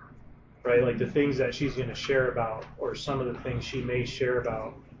 Right? Like the things that she's going to share about, or some of the things she may share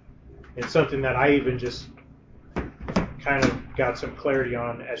about. It's something that I even just kind of got some clarity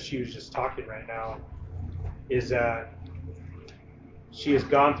on as she was just talking right now, is that she has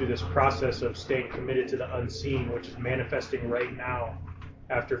gone through this process of staying committed to the unseen, which is manifesting right now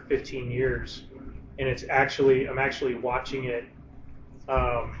after 15 years. And I'm actually watching it,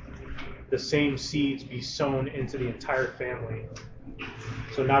 the same seeds be sown into the entire family.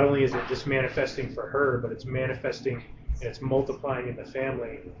 So not only is it just manifesting for her, but it's manifesting and it's multiplying in the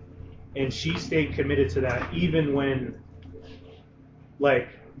family. And she stayed committed to that even when, like,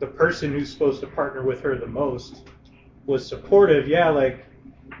 the person who's supposed to partner with her the most was supportive. Yeah, like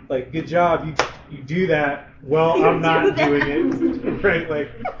good job, you do that. Well, I'm not doing it, right? Like,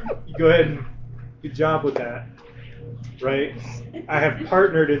 you go ahead and good job with that, right? I have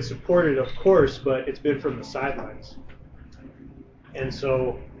partnered and supported, of course, but it's been from the sidelines. And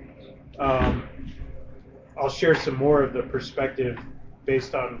so I'll share some more of the perspective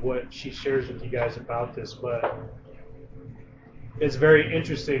based on what she shares with you guys about this, but it's very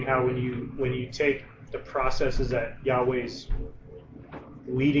interesting how when you take the processes that Yahweh's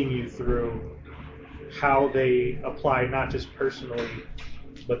leading you through how they apply not just personally,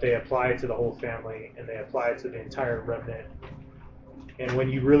 but they apply it to the whole family and they apply it to the entire remnant. And when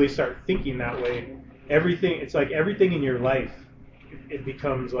you really start thinking that way, it's like everything in your life, it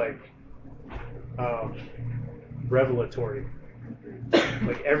becomes like revelatory.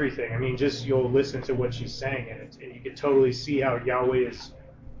 Like everything. I mean, just you'll listen to what she's saying, and you can totally see how Yahweh is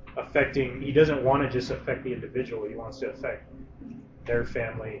affecting. He doesn't want to just affect the individual. He wants to affect their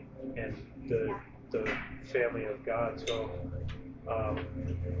family and the family of God. So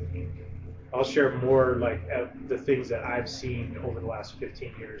I'll share more like the things that I've seen over the last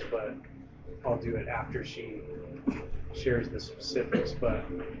 15 years, but I'll do it after she shares the specifics. But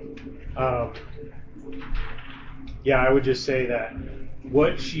yeah, I would just say that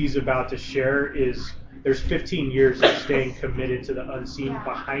what she's about to share is there's 15 years of staying committed to the unseen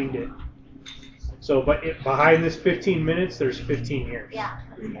behind it. So, but behind this 15 minutes, there's 15 years. Yeah.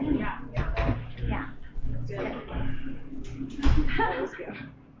 That was good.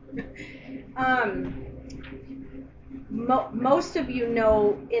 Most of you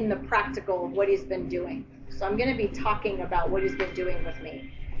know in the practical what he's been doing. So I'm going to be talking about what he's been doing with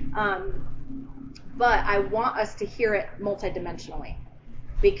me. But I want us to hear it multidimensionally,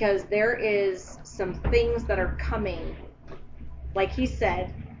 because there is some things that are coming, like he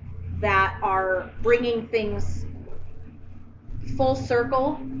said, that are bringing things full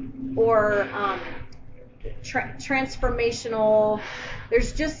circle or transformational.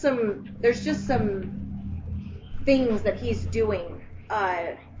 There's just some things that he's doing,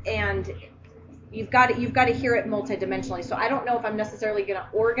 and you've got to hear it multidimensionally. So I don't know if I'm necessarily going to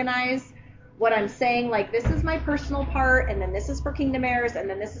organize what I'm saying, like this is my personal part, and then this is for Kingdom Heirs, and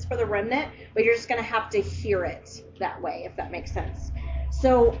then this is for the remnant, but you're just going to have to hear it that way, if that makes sense.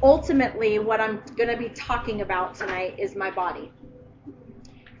 So ultimately, what I'm going to be talking about tonight is my body.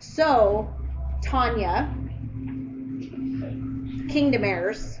 So, Tanya, Kingdom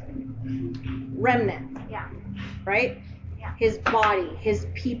Heirs, remnant, right? Yeah. His body, his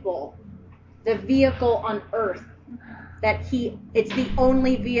people, the vehicle on earth. It's the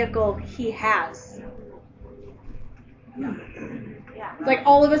only vehicle he has. Yeah. It's like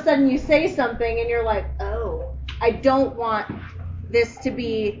all of a sudden you say something and you're like, oh, I don't want this to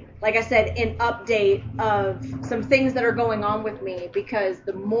be, like I said, an update of some things that are going on with me, because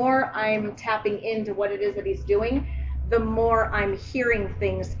the more I'm tapping into what it is that he's doing, the more I'm hearing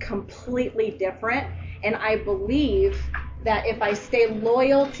things completely different. And I believe that if I stay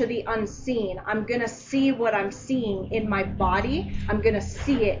loyal to the unseen, I'm going to see what I'm seeing in my body. I'm going to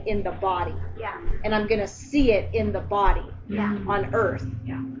see it in the body. Yeah. And I'm going to see it in the body on earth.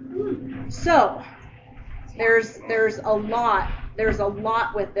 Yeah. So there's a lot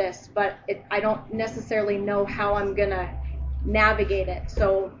with this, but I don't necessarily know how I'm going to navigate it.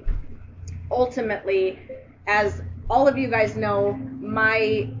 So ultimately, as all of you guys know,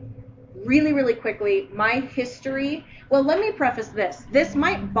 really quickly, my history. Well, let me preface this. This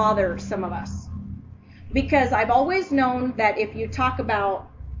might bother some of us, because I've always known that if you talk about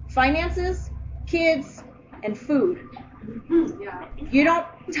finances, kids, and food, you don't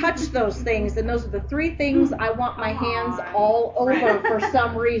touch those things, and those are the three things I want my hands all over for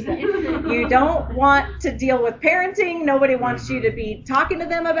some reason. You don't want to deal with parenting. Nobody wants you to be talking to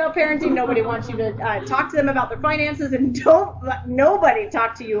them about parenting. Nobody wants you to talk to them about their finances, and don't let nobody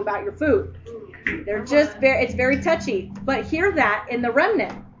talk to you about your food. They're just it's very touchy. But hear that in the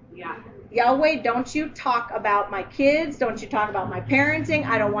remnant. Yeah. Yahweh, don't you talk about my kids. Don't you talk about my parenting.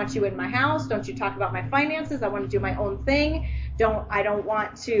 I don't want you in my house. Don't you talk about my finances. I want to do my own thing. I don't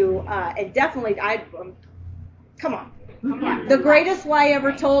want to, and definitely, come on. Yeah. The greatest lie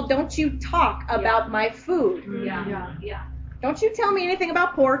ever told, don't you talk about my food. Yeah. Don't you tell me anything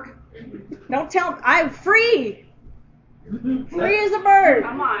about pork. Don't tell, I'm free. Free as a bird.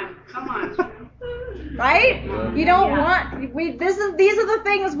 Come on. Right? You don't want, these are the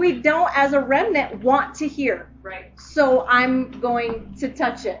things we don't, as a remnant, want to hear. Right. So I'm going to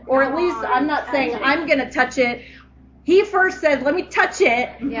touch it. Or at least I'm not saying I'm going to touch it. He first said, let me touch it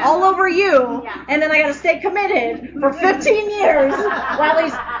all over you. Yeah. And then I got to stay committed for 15 years while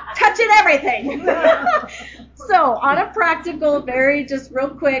he's touching everything. So on a practical, just real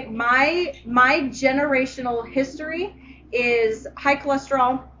quick, my generational history is high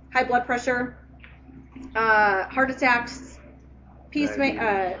cholesterol, high blood pressure, heart attacks,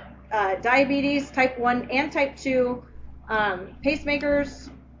 diabetes, type 1 and type 2, pacemakers,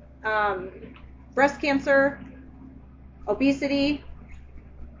 breast cancer, obesity.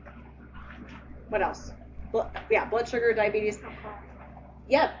 What else? Blood sugar, diabetes.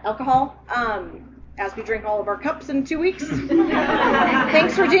 Yep, alcohol. As we drink all of our cups in 2 weeks.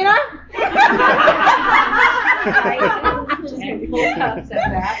 Thanks, Regina. And full cups of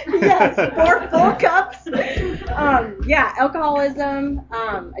that. Yes, 4 full cups. Yeah, alcoholism,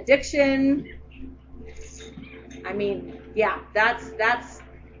 addiction. I mean, yeah, that's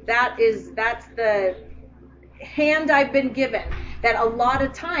the hand I've been given. That a lot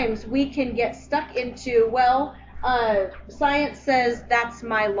of times we can get stuck into, well, science says that's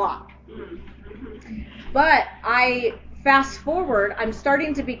my lot. But I fast forward, I'm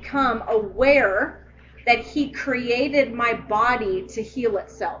starting to become aware that he created my body to heal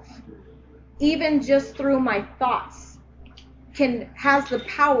itself. Even just through my thoughts has the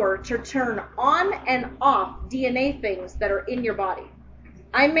power to turn on and off DNA things that are in your body.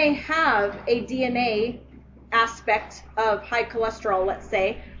 I may have a DNA aspect of high cholesterol, let's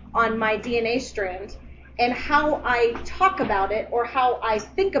say, on my DNA strand, and how I talk about it or how I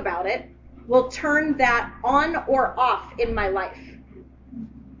think about it will turn that on or off in my life.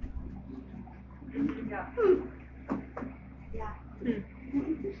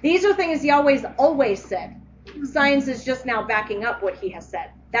 These are things Yahweh's always said. Science is just now backing up what he has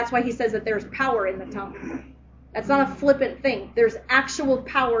said. That's why he says that there's power in the tongue. That's not a flippant thing. There's actual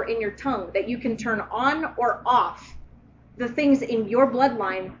power in your tongue that you can turn on or off the things in your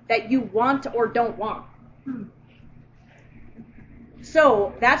bloodline that you want or don't want.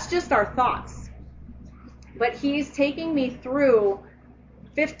 So that's just our thoughts. But he's taking me through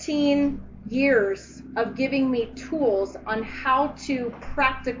 15 years of giving me tools on how to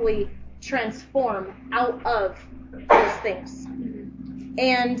practically transform out of those things.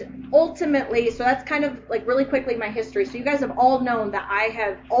 And ultimately, so that's kind of like really quickly my history. So you guys have all known that I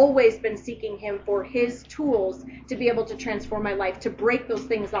have always been seeking him for his tools to be able to transform my life, to break those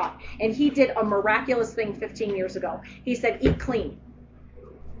things off. And he did a miraculous thing 15 years ago. He said, eat clean.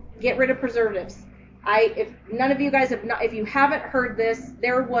 Get rid of preservatives. If none of you guys have not, if you haven't heard this,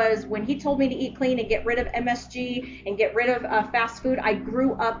 there was, when he told me to eat clean and get rid of MSG and get rid of fast food, I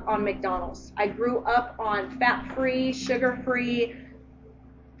grew up on McDonald's. I grew up on fat-free, sugar-free,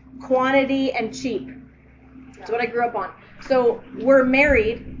 quantity, and cheap. That's what I grew up on. So we're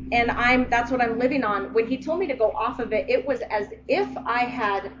married, and that's what I'm living on. When he told me to go off of it, it was as if I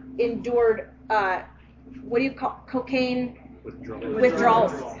had endured, what do you call, cocaine?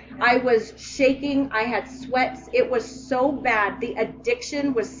 Withdrawals. I was shaking. I had sweats. It was so bad. The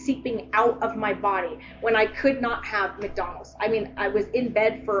addiction was seeping out of my body when I could not have McDonald's. I mean, I was in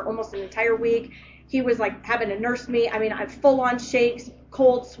bed for almost an entire week. He was like having to nurse me. I mean, I had full-on shakes,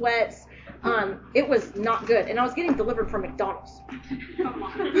 cold sweats. It was not good. And I was getting delivered from McDonald's. Come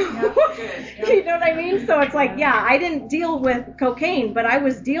on. You know what I mean? So it's like, yeah, I didn't deal with cocaine, but I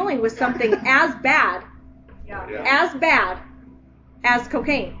was dealing with something as bad as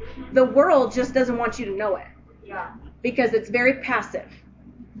cocaine. The world just doesn't want you to know it. Because it's very passive.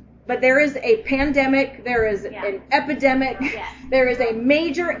 But there is a pandemic, there is an epidemic, there is a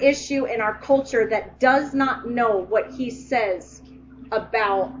major issue in our culture that does not know what he says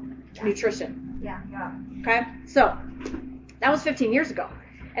about nutrition. Okay? So, that was 15 years ago.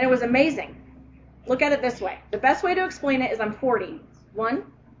 And it was amazing. Look at it this way. The best way to explain it is I'm 41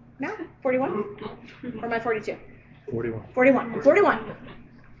 now? 41? Or am I 42? 41. I'm 41.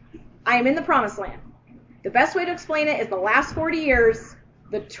 I am in the promised land. The best way to explain it is the last 40 years,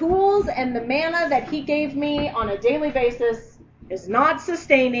 the tools and the manna that he gave me on a daily basis is not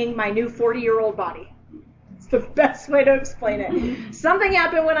sustaining my new 40-year-old body. It's the best way to explain it. Something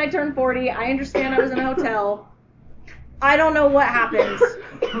happened when I turned 40. I understand I was in a hotel. I don't know what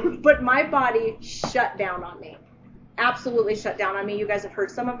happened, but my body shut down on me. Absolutely shut down on me. You guys have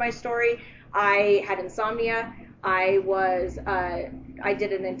heard some of my story. I had insomnia. I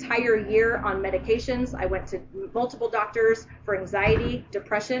did an entire year on medications. I went to multiple doctors for anxiety,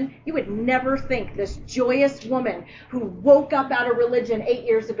 depression. You would never think this joyous woman who woke up out of religion 8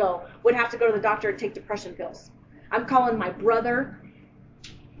 years ago would have to go to the doctor and take depression pills. I'm calling my brother,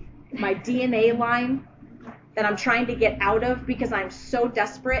 my DNA line that I'm trying to get out of because I'm so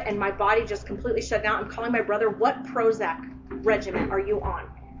desperate and my body just completely shut down. I'm calling my brother, what Prozac regimen are you on?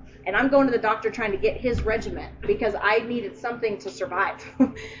 And I'm going to the doctor trying to get his regimen because I needed something to survive.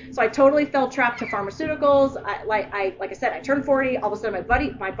 So I totally fell trapped to pharmaceuticals. Like I said, I turned 40. All of a sudden,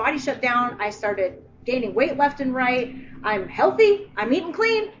 my body shut down. I started gaining weight left and right. I'm healthy. I'm eating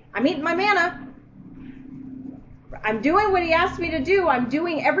clean. I'm eating my manna. I'm doing what he asked me to do. I'm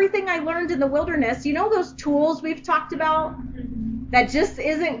doing everything I learned in the wilderness. You know those tools we've talked about? That just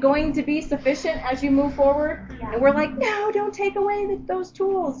isn't going to be sufficient as you move forward. And we're like, no, don't take away those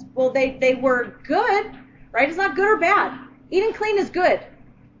tools. Well, they were good, right? It's not good or bad. Eating clean is good.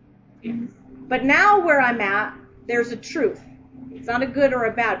 But now where I'm at, there's a truth. It's not a good or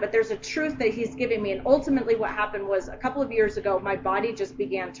a bad, but there's a truth that he's giving me. And ultimately what happened was a couple of years ago, my body just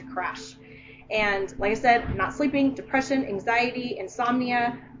began to crash. And like I said, not sleeping, depression, anxiety,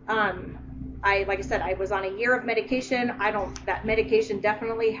 insomnia. Like I said, I was on a year of medication. That medication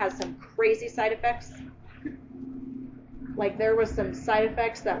definitely has some crazy side effects. Like there was some side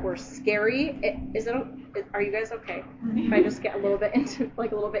effects that were scary. Are you guys okay? If I just get a little bit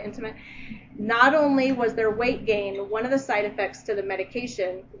intimate. Not only was there weight gain, one of the side effects to the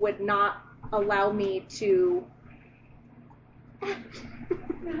medication would not allow me to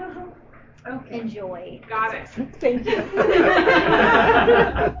enjoy. Got it. Thank you.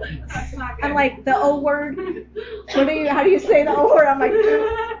 That's not good. I'm like, the O word. How do you say the O word? I'm like,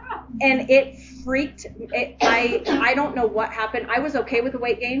 and it freaked. I don't know what happened. I was okay with the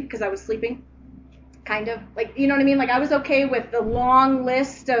weight gain because I was sleeping. Kind of. Like, you know what I mean? Like, I was okay with the long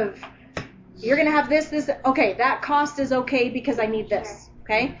list of, you're going to have this. Okay, that cost is okay because I need this.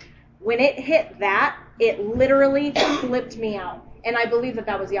 Okay? When it hit that, it literally flipped me out. And I believe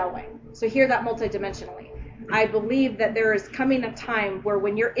that was Yahweh. So hear that multidimensionally. I believe that there is coming a time where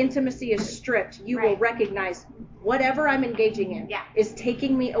when your intimacy is stripped, you will recognize whatever I'm engaging in is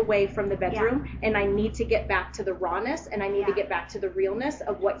taking me away from the bedroom, and I need to get back to the rawness, and I need to get back to the realness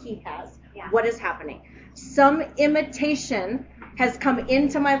of what he has, what is happening. Some imitation has come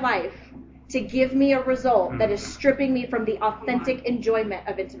into my life to give me a result that is stripping me from the authentic enjoyment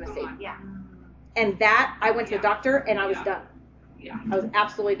of intimacy. And that, I went to the doctor, and I was done. I was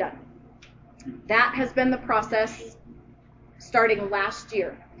absolutely done. That has been the process starting last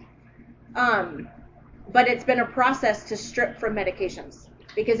year. But it's been a process to strip from medications.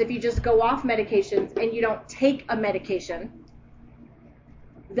 Because if you just go off medications and you don't take a medication,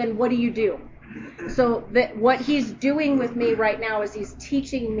 then what do? So what he's doing with me right now is he's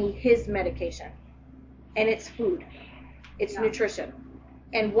teaching me his medication. And it's food. It's nutrition.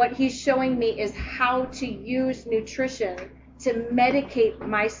 And what he's showing me is how to use nutrition to medicate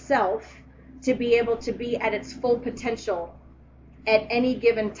myself to be able to be at its full potential at any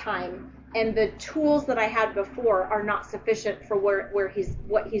given time. And the tools that I had before are not sufficient for what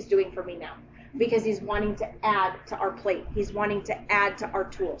he's doing for me now. Because he's wanting to add to our plate. He's wanting to add to our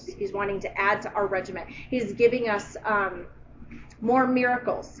tools. He's wanting to add to our regimen. He's giving us more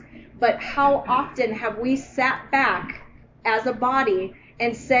miracles. But how often have we sat back as a body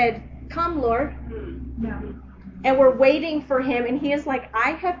and said, "Come, Lord." No. And we're waiting for him, and he is like,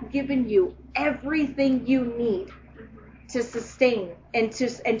 "I have given you everything you need to sustain and to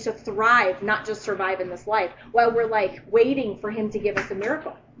thrive, not just survive in this life," while we're like waiting for him to give us a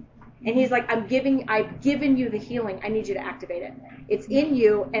miracle. And he's like, I've given you the healing. I need you to activate it. It's in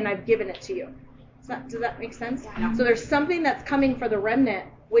you, and I've given it to you. Does that make sense? Yeah. So there's something that's coming for the remnant,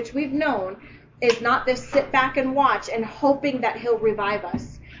 which we've known is not this sit back and watch and hoping that he'll revive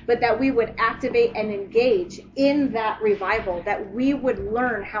us, but that we would activate and engage in that revival, that we would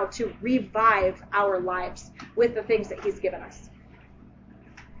learn how to revive our lives with the things that he's given us.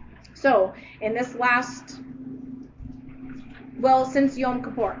 So in this since Yom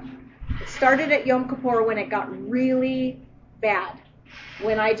Kippur, it started at Yom Kippur when it got really bad,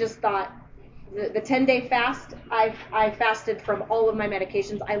 when I just thought, the 10-day fast, I fasted from all of my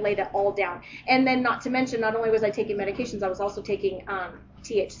medications. I laid it all down. And then not to mention, not only was I taking medications, I was also taking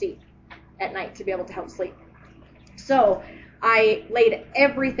THC at night to be able to help sleep. So I laid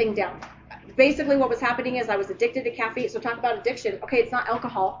everything down. Basically what was happening is I was addicted to caffeine. So talk about addiction. Okay, it's not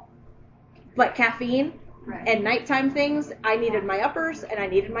alcohol, but caffeine and nighttime things. I needed my uppers and I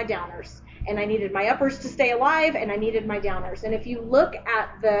needed my downers. And I needed my uppers to stay alive, and I needed my downers. And if you look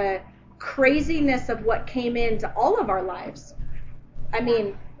at the craziness of what came into all of our lives. I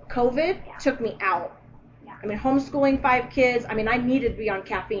mean, COVID took me out. I mean, homeschooling 5 kids. I mean, I needed to be on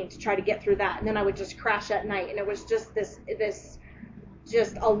caffeine to try to get through that. And then I would just crash at night. And it was just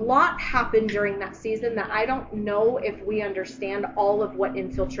just a lot happened during that season that I don't know if we understand all of what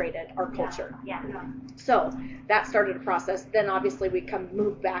infiltrated our culture. Yeah. So that started a process. Then obviously we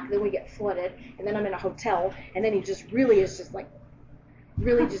move back. Then we get flooded. And then I'm in a hotel. And then he just really is just like,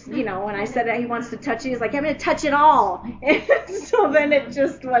 really just, when I said that he wants to touch it, he's like, I'm going to touch it all. And so then it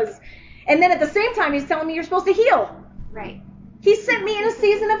just was. And then at the same time, he's telling me you're supposed to heal. Right. He sent me in a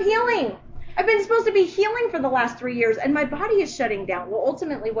season of healing. I've been supposed to be healing for the last 3 years, and my body is shutting down. Well,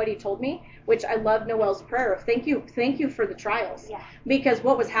 ultimately what he told me, which I love Noelle's prayer of thank you for the trials. Yeah. Because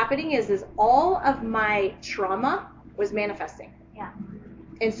what was happening is all of my trauma was manifesting. Yeah.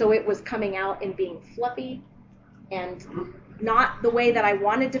 And so it was coming out and being fluffy and not the way that I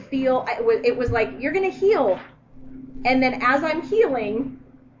wanted to feel. It was like, you're going to heal. And then as I'm healing,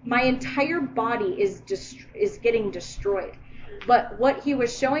 my entire body is getting destroyed. But what he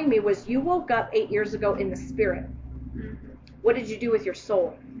was showing me was, you woke up 8 years ago in the spirit. What did you do with your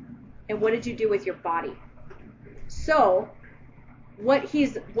soul? And what did you do with your body? So what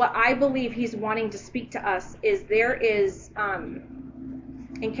I believe he's wanting to speak to us is, there is,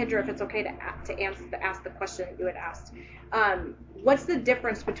 and Kendra, if it's okay to ask the question that you had asked, what's the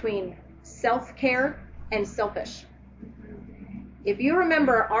difference between self-care and selfish? If you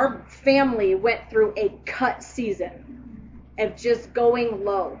remember, our family went through a cut season of just going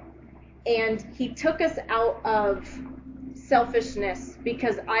low. And he took us out of selfishness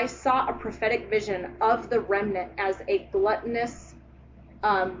because I saw a prophetic vision of the remnant as a gluttonous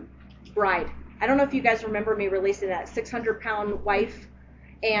bride. I don't know if you guys remember me releasing that 600-pound wife.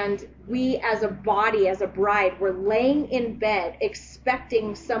 And we as a body, as a bride, were laying in bed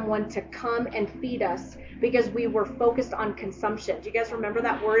expecting someone to come and feed us because we were focused on consumption. Do you guys remember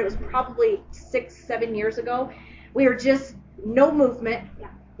that word? It was probably 6-7 years ago. We were just no movement.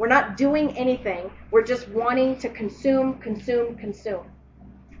 We're not doing anything. We're just wanting to consume.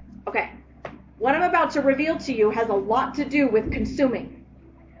 Okay. What I'm about to reveal to you has a lot to do with consuming.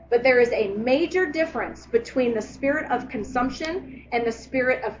 But there is a major difference between the spirit of consumption and the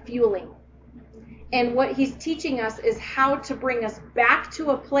spirit of fueling. And what he's teaching us is how to bring us back to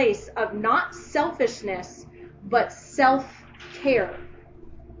a place of not selfishness, but self-care.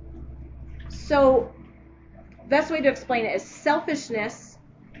 So, best way to explain it is, selfishness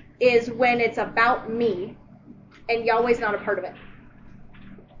is when it's about me and Yahweh's not a part of it.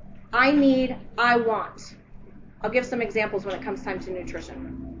 I need, I want. I'll give some examples when it comes time to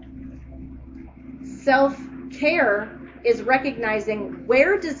nutrition. Self-care is recognizing,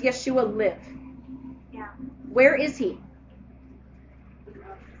 where does Yeshua live? Yeah. Where is he?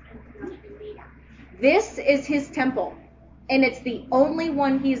 This is his temple, and it's the only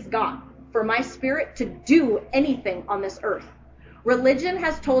one he's got for my spirit to do anything on this earth. Religion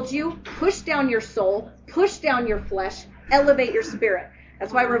has told you, push down your soul, push down your flesh, elevate your spirit.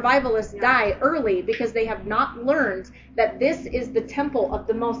 That's why revivalists die early, because they have not learned that this is the temple of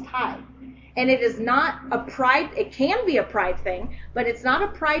the Most High. And it is not a pride. It can be a pride thing, but it's not a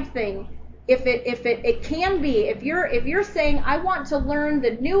pride thing. It can be, if you're saying, I want to learn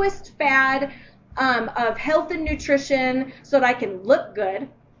the newest fad of health and nutrition so that I can look good.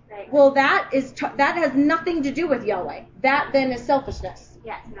 Right. Well, that has nothing to do with Yahweh. That then is selfishness.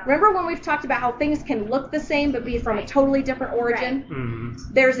 Yes, no. Remember when we've talked about how things can look the same but be from a totally different origin? Right.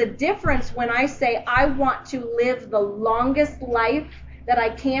 Mm-hmm. There's a difference when I say I want to live the longest life that I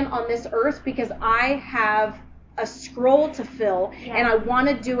can on this earth because I have a scroll to fill, and I want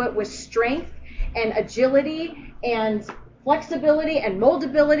to do it with strength and agility and flexibility and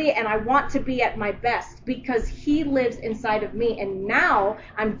moldability, and I want to be at my best because he lives inside of me, and now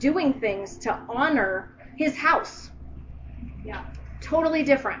I'm doing things to honor his house. Yeah. Totally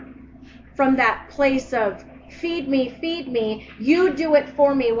different from that place of feed me, you do it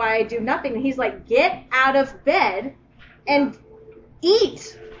for me while I do nothing. He's like, get out of bed and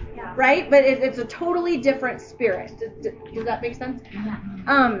eat, right? But it's a totally different spirit. Does that make sense?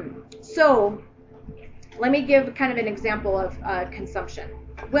 So let me give kind of an example of consumption.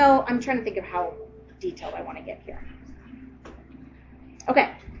 Well, I'm trying to think of how detailed I want to get here.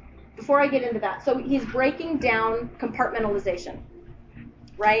 Okay, before I get into that, so he's breaking down compartmentalization,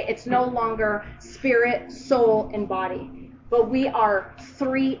 right? It's no longer spirit, soul, and body, but we are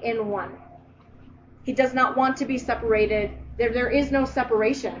 3 in 1. He does not want to be separated. There is no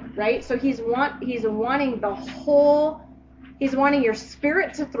separation, right? So he's wanting the whole, he's wanting your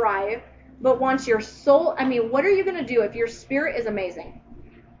spirit to thrive, but wants your soul. I mean, what are you going to do if your spirit is amazing?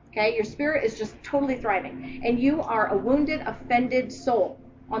 Okay, your spirit is just totally thriving, and you are a wounded, offended soul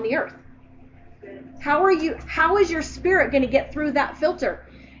on the earth. How is your spirit going to get through that filter?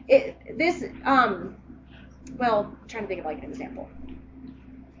 Well, I'm trying to think of like an example.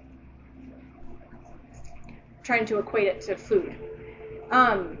 Trying to equate it to food.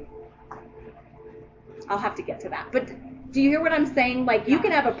 I'll have to get to that. But do you hear what I'm saying? Like, you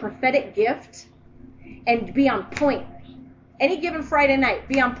can have a prophetic gift and be on point. Any given Friday night,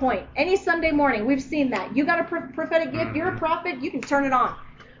 be on point. Any Sunday morning, we've seen that. You got a prophetic gift, you're a prophet, you can turn it on.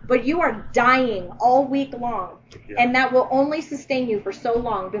 But you are dying all week long. Yeah. And that will only sustain you for so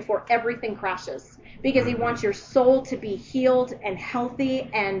long before everything crashes. Because he wants your soul to be healed and healthy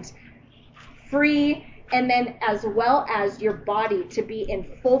and free, and then as well as your body to be in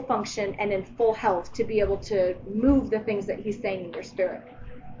full function and in full health, to be able to move the things that he's saying in your spirit.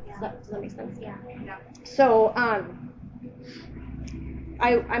 Does that make sense? Yeah. So I'm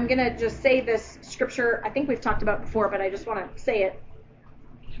going to just say this scripture. I think we've talked about it before, but I just want to say it.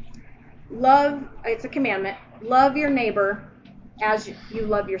 Love, it's a commandment. Love your neighbor as you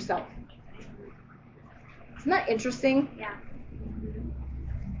love yourself. Isn't that interesting? Yeah.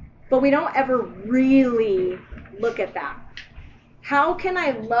 But we don't ever really look at that. How can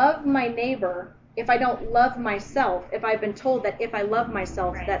I love my neighbor if I don't love myself, if I've been told that if I love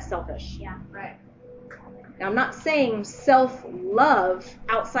myself, that's selfish? Yeah, right. Now, I'm not saying self-love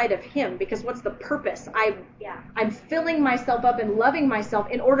outside of him, because what's the purpose? I'm filling myself up and loving myself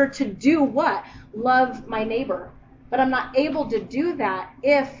in order to do what? Love my neighbor. But I'm not able to do that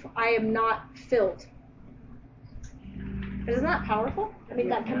if I am not filled. Isn't that powerful? I mean,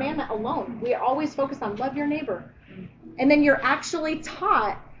 that commandment alone. We always focus on love your neighbor. And then you're actually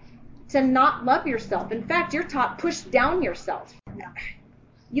taught to not love yourself. In fact, you're taught push down yourself.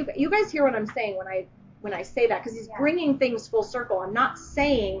 You guys hear what I'm saying when I say that, because he's bringing things full circle. I'm not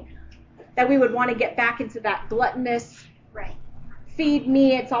saying that we would want to get back into that gluttonous, feed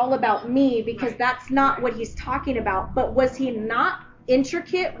me, it's all about me, because that's not what he's talking about. But was he not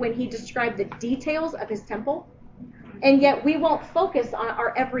intricate when he described the details of his temple? And yet we won't focus on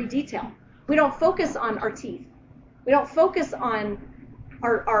our every detail. We don't focus on our teeth. We don't focus on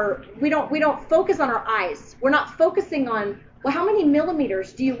we don't focus on our eyes. We're not focusing on, well, how many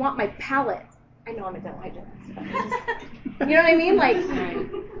millimeters do you want my palate? I know I'm a dental hygienist. You know what I mean? Like,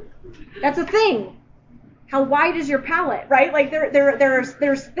 that's a thing. How wide is your palate, right? Like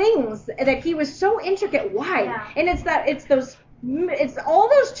there's things that he was so intricate. Why? Yeah. And it's all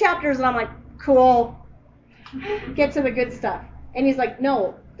those chapters, and I'm like, cool. Get to the good stuff. And he's like,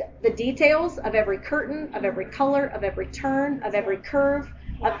 no, the details of every curtain, of every color, of every turn, of every curve,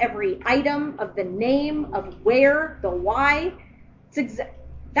 of every item, of the name, of where, the why.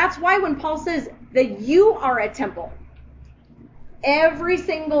 That's why when Paul says that you are a temple, every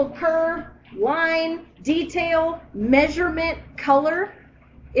single curve, line, detail, measurement, color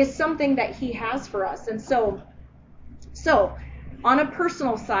is something that he has for us. And so on a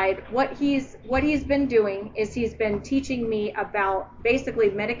personal side, what he's been doing is he's been teaching me about basically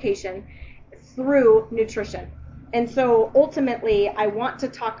medication through nutrition. And so ultimately, I want to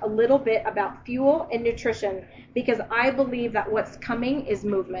talk a little bit about fuel and nutrition, because I believe that what's coming is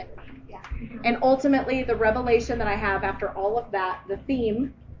movement. Yeah. And ultimately, the revelation that I have after all of that, the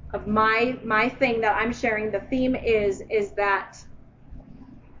theme of my thing that I'm sharing, the theme is that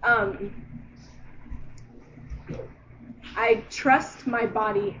I trust my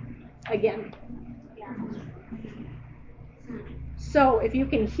body again. Yeah. So if you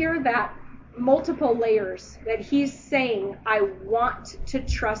can hear that, multiple layers, that he's saying, I want to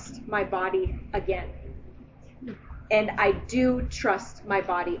trust my body again. And I do trust my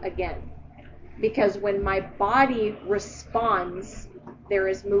body again. Because when my body responds, there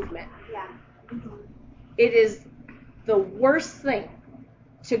is movement. Yeah. It is the worst thing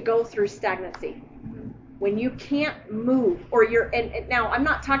to go through stagnancy. When you can't move, or and now I'm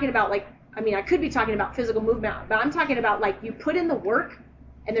not talking about I could be talking about physical movement, but I'm talking about you put in the work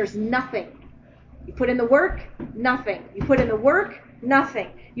and there's nothing. You put in the work, nothing. You put in the work,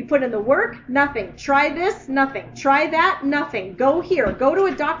 nothing. You put in the work, nothing. Try this, nothing. Try that, nothing. Go here, go to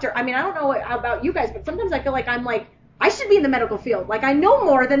a doctor. I don't know about you guys, but sometimes I feel like I should be in the medical field. I know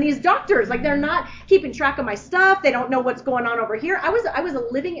more than these doctors. They're not keeping track of my stuff. They don't know what's going on over here. I was a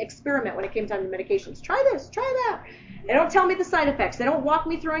living experiment when it came time to medications. Try this, try that. They don't tell me the side effects. They don't walk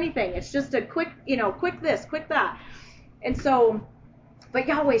me through anything. It's just a quick this, quick that. And so, but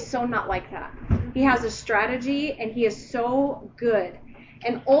Yahweh's so not like that. He has a strategy, and he is so good.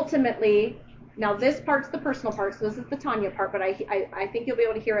 And ultimately, now this part's the personal part, so this is the Tanya part, but I think you'll be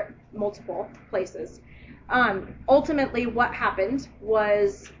able to hear it multiple places. Ultimately, what happened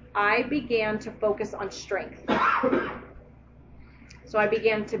was I began to focus on strength. So I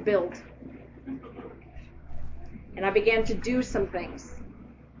began to build. And I began to do some things.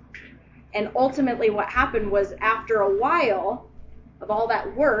 And ultimately, what happened was, after a while of all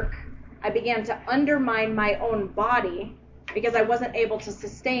that work, I began to undermine my own body, because I wasn't able to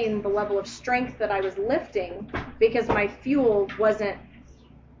sustain the level of strength that I was lifting, because my fuel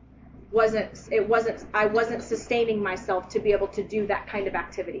I wasn't sustaining myself to be able to do that kind of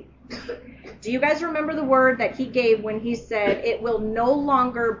activity. Do you guys remember the word that he gave when he said, it will no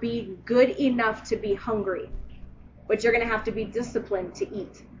longer be good enough to be hungry, but you're going to have to be disciplined to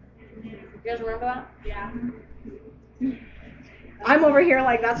eat? You guys remember that? Yeah. I'm over here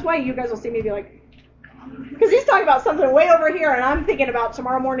that's why you guys will see me be like, because he's talking about something way over here, and I'm thinking about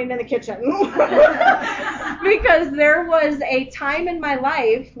tomorrow morning in the kitchen. Because there was a time in my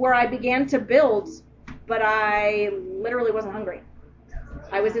life where I began to build, but I literally wasn't hungry.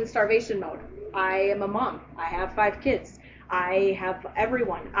 I was in starvation mode. I am a mom. I have 5 kids. I have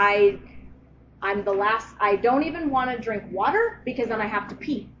everyone. I don't even want to drink water because then I have to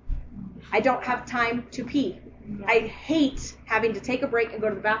pee. I don't have time to pee. I hate having to take a break and go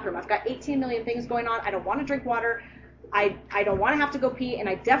to the bathroom. I've got 18 million things going on. I don't want to drink water. I don't want to have to go pee, and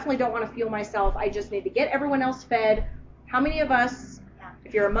I definitely don't want to fuel myself. I just need to get everyone else fed. How many of us,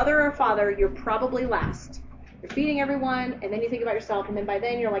 if you're a mother or a father, you're probably last. You're feeding everyone, and then you think about yourself, and then by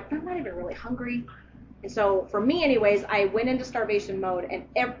then you're like, I'm not even really hungry. And so for me anyways, I went into starvation mode,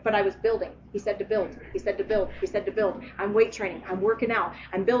 but I was building. He said to build. He said to build. He said to build. I'm weight training. I'm working out.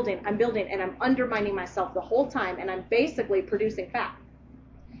 I'm building, and I'm undermining myself the whole time, and I'm basically producing fat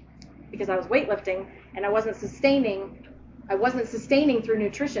because I was weightlifting, and I wasn't sustaining through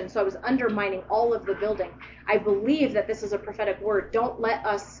nutrition, so I was undermining all of the building. I believe that this is a prophetic word. Don't let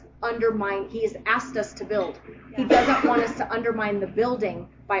us undermine. He has asked us to build. He doesn't want us to undermine the building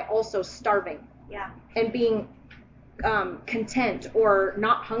by also starving. And being content or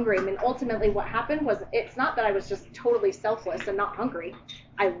not hungry. I mean, ultimately what happened was, it's not that I was just totally selfless and not hungry.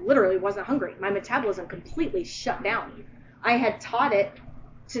 I literally wasn't hungry. My metabolism completely shut down. I had taught it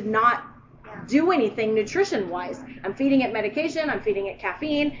to not do anything nutrition-wise. I'm feeding it medication. I'm feeding it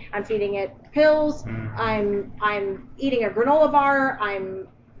caffeine. I'm feeding it pills. I'm eating a granola bar. I'm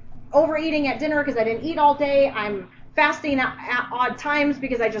overeating at dinner because I didn't eat all day. I'm fasting at odd times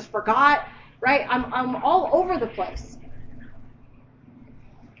because I just forgot. Right? I'm all over the place.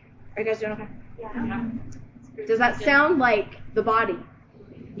 Are you guys doing okay? Yeah. Does that sound like the body?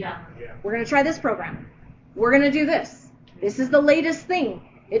 Yeah. We're going to try this program. We're going to do this. This is the latest thing.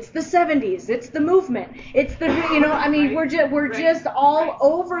 It's the 70s. It's the movement. It's the, we're just all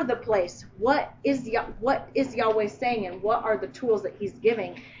over the place. What is Yahweh saying, and what are the tools that he's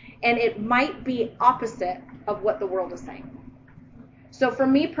giving? And it might be opposite of what the world is saying. So for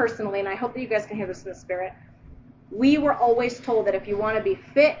me personally, and I hope that you guys can hear this in the spirit, we were always told that if you want to be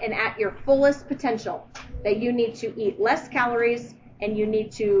fit and at your fullest potential, that you need to eat less calories and you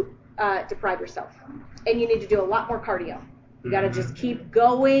need to deprive yourself. And you need to do a lot more cardio. You got to just keep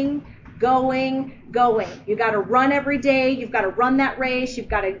going. You got to run every day. You've got to run that race. You've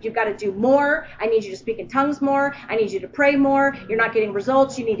got to do more. I need you to speak in tongues more. I need you to pray more. You're not getting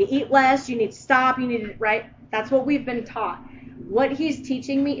results. You need to eat less. You need to stop. Right? That's what we've been taught. What he's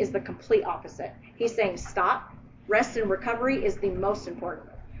teaching me is the complete opposite. He's saying stop. Rest and recovery is the most important.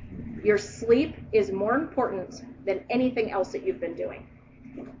 Your sleep is more important than anything else that you've been doing.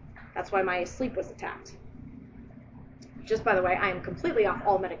 That's why my sleep was attacked. Just by the way, I am completely off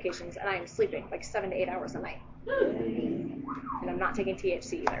all medications, and I am sleeping like 7 to 8 hours a night. And I'm not taking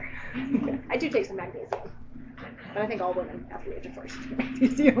THC either. I do take some magnesium, but I think all women after the age of 40 take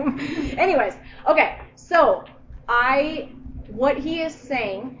magnesium. Anyways, okay, so what he is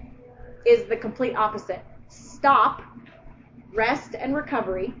saying is the complete opposite. Stop, rest and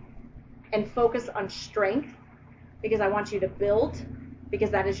recovery, and focus on strength, because I want you to build, because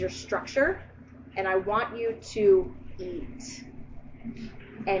that is your structure, and I want you to eat,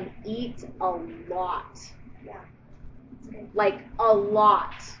 and eat a lot. Like a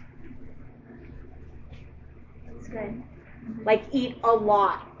lot. That's good. Like eat a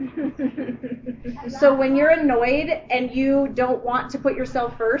lot. So when you're annoyed and you don't want to put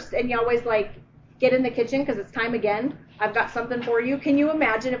yourself first, and you always like, get in the kitchen because it's time again, I've got something for you. Can you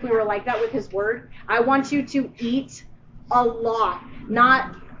imagine if we were like that with his word? I want you to eat a lot,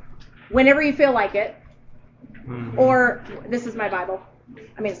 not whenever you feel like it, or this is my Bible.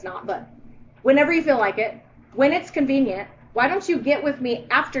 I mean, it's not, but whenever you feel like it, when it's convenient. Why don't you get with me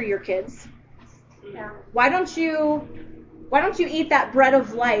after your kids? Yeah. Why don't you eat that bread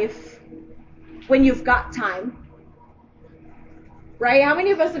of life when you've got time? Right? How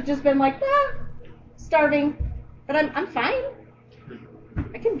many of us have just been like, starving, but I'm fine.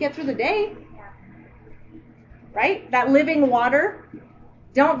 I can get through the day. Right? That living water,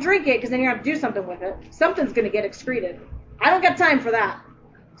 don't drink it because then you're going to have to do something with it. Something's going to get excreted. I don't got time for that.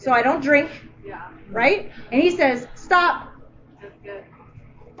 So I don't drink. Yeah. Right? And he says, stop. That's good.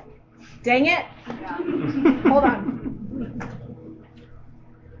 Dang it. Yeah. Hold on.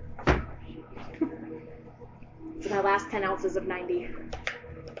 It's my last 10 ounces of 90.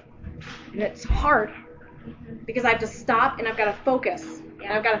 And it's hard because I have to stop and I've got to focus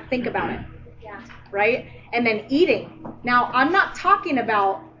and I've got to think about it. Yeah. Right? And then eating. Now, I'm not talking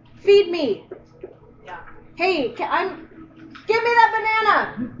about feed me. Yeah. Hey, give me that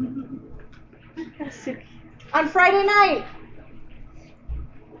banana on Friday night.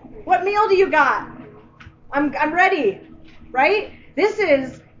 What meal do you got? I'm ready. Right? This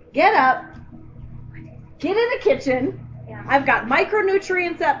is get up, get in the kitchen. Yeah. I've got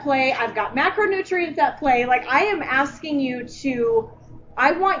micronutrients at play. I've got macronutrients at play. Like I am asking you to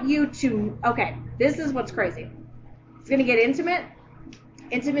I want you to, okay, this is what's crazy. It's going to get intimate.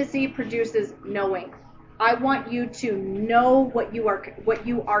 Intimacy produces knowing. I want you to know what you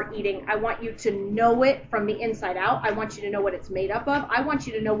are eating. I want you to know it from the inside out. I want you to know what it's made up of. I want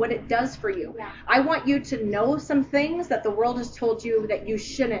you to know what it does for you. Yeah. I want you to know some things that the world has told you that you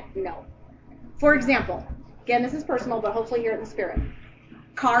shouldn't know. For example, again, this is personal, but hopefully hear it in the spirit.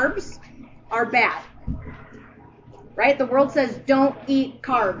 Carbs are bad. Right? The world says don't eat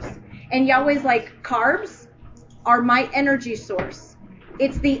carbs. And Yahweh's like, carbs are my energy source.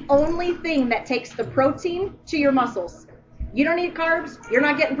 It's the only thing that takes the protein to your muscles. You don't eat carbs, you're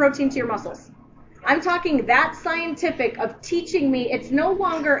not getting protein to your muscles. I'm talking that scientific of teaching me it's no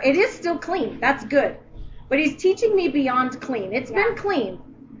longer, it is still clean. That's good. But he's teaching me beyond clean. It's been clean.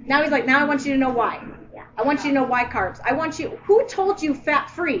 Now he's like, now I want you to know why. I want you to know why carbs. Who told you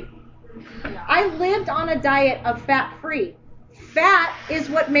fat-free? I lived on a diet of fat-free. Fat is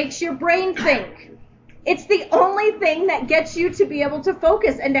what makes your brain think. It's the only thing that gets you to be able to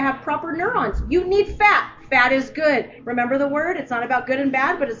focus and to have proper neurons. You need fat. Fat is good. Remember the word? It's not about good and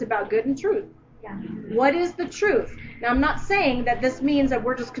bad, but it's about good and truth. Yeah. What is the truth? Now, I'm not saying that this means that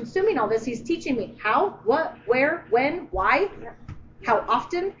we're just consuming all this. He's teaching me how, what, where, when, why, how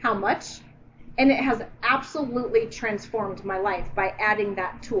often, how much. And it has absolutely transformed my life by adding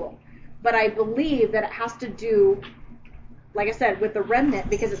that tool. But I believe that it has to do, like I said, with the remnant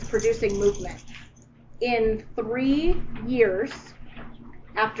because it's producing movement. In 3 years,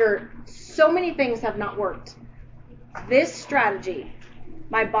 after so many things have not worked, this strategy,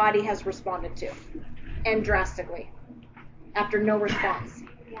 my body has responded to, and drastically, after no response.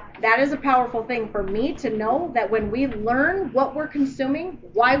 That is a powerful thing for me to know that when we learn what we're consuming,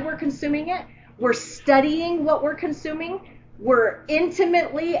 why we're consuming it, we're studying what we're consuming, we're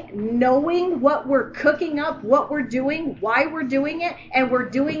intimately knowing what we're cooking up, what we're doing, why we're doing it, and we're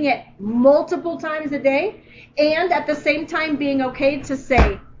doing it multiple times a day, and at the same time being okay to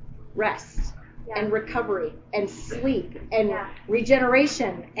say rest and recovery and sleep and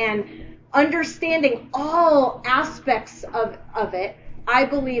regeneration and understanding all aspects of it. I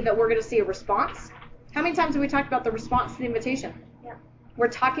believe that we're going to see a response. How many times have we talked about the response to the invitation? Yeah. We're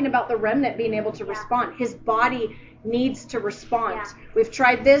talking about the remnant being able to respond. His body needs to respond. Yeah. We've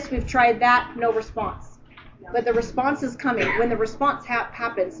tried this, we've tried that, no response. But the response is coming. When the response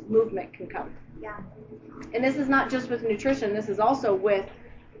happens, movement can come. Yeah. And this is not just with nutrition. This is also with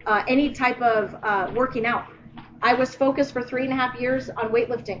any type of working out. I was focused for 3.5 years on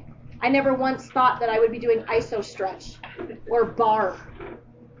weightlifting. I never once thought that I would be doing iso stretch or bar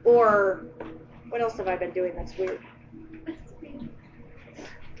or what else have I been doing that's weird?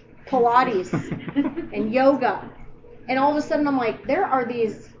 Pilates and yoga. And all of a sudden I'm like, there are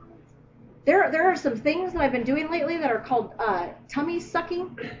some things that I've been doing lately that are called tummy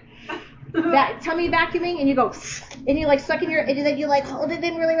sucking. That tummy vacuuming, and you go, and you like suck in and then you like hold it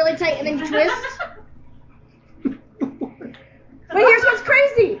in really, really tight, and then you twist. But here's what's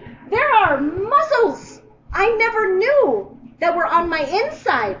crazy. There are muscles I never knew that were on my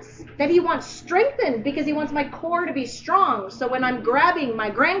insides that he wants strengthened because he wants my core to be strong. So when I'm grabbing my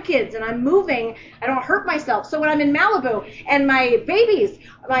grandkids and I'm moving, I don't hurt myself. So when I'm in Malibu and my babies,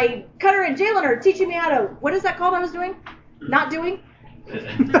 my Cutter and Jalen are teaching me how to, what is that called I was doing? Not doing?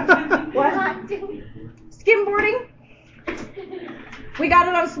 What? Not doing? Skimboarding? We got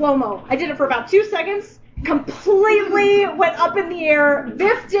it on slow-mo. I did it for about 2 seconds. Completely went up in the air,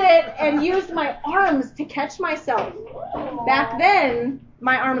 biffed it, and used my arms to catch myself. Back then,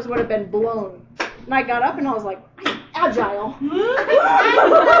 my arms would have been blown. And I got up and I was like, agile.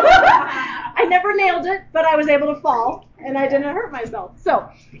 I never nailed it, but I was able to fall, and I didn't hurt myself. So,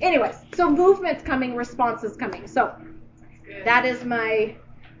 anyways, so movement's coming, response is coming. So, that is my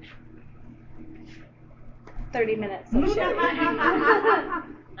 30 minutes of sharing. That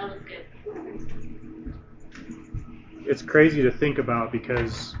was good. It's crazy to think about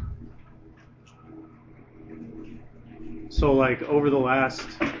because so like over the last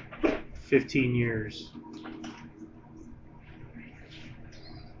 15 years,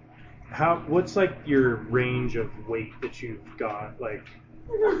 what's like your range of weight that you've got? Like,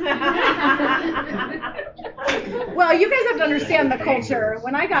 well, you guys have to understand the culture.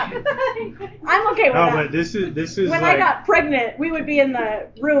 When I got, I'm okay with that. But this is when like, I got pregnant, we would be in the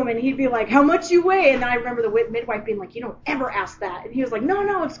room and he'd be like, "How much you weigh?" And then I remember the midwife being like, "You don't ever ask that." And he was like,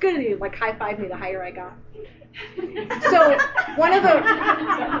 "No, it's good." And he'd like high-five me the higher I got. So one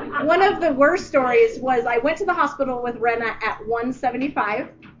of the worst stories was I went to the hospital with Rena at 175.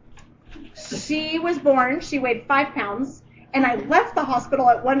 She was born. She weighed 5 pounds. And I left the hospital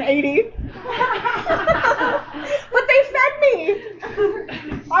at 180. But they fed me.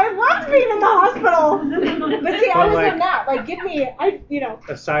 I loved being in the hospital. But see, I But was like- on that. Like, give me,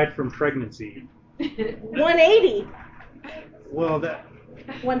 Aside from pregnancy. 180. Well, that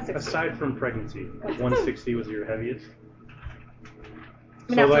 160. aside from pregnancy, 160 was your heaviest. I'm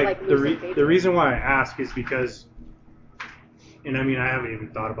So gonna have like to, lose some baby. the reason why I ask is because, and I mean I haven't even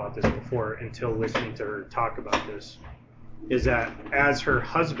thought about this before until listening to her talk about this, is that as her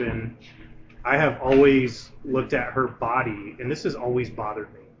husband, I have always looked at her body, and this has always bothered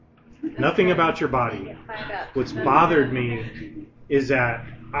me. Nothing about your body. What's bothered me is that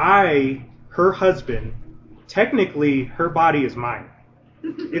her husband, technically her body is mine.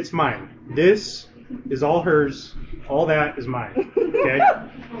 It's mine. This is all hers. All that is mine. Okay?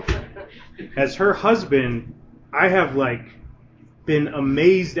 As her husband, I have like been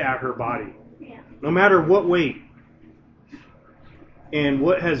amazed at her body. No matter what weight. And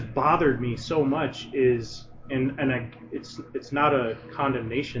what has bothered me so much is, it's not a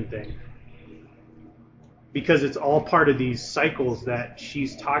condemnation thing, because it's all part of these cycles that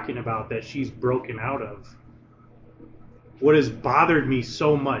she's talking about, that she's broken out of. What has bothered me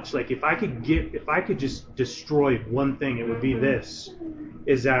so much, like if I could just destroy one thing, it would be this,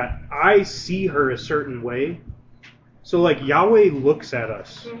 is that I see her a certain way. So like Yahweh looks at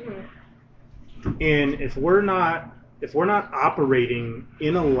us, and if we're not operating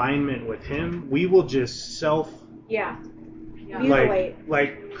in alignment with Him, we will just mutilate.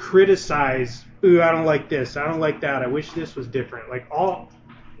 like criticize. Ooh, I don't like this. I don't like that. I wish this was different. Like I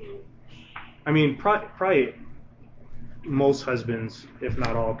mean, probably most husbands, if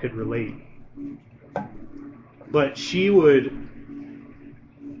not all, could relate. But she would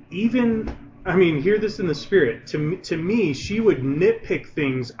even, I mean, hear this in the spirit. To me, she would nitpick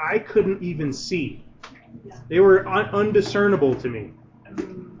things I couldn't even see. They were undiscernible to me.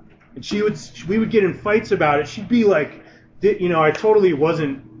 And we would get in fights about it. She'd be like, I totally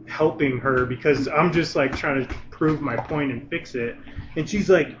wasn't helping her because I'm just like trying to prove my point and fix it. And she's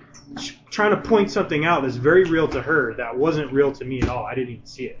like trying to point something out that's very real to her that wasn't real to me at all. I didn't even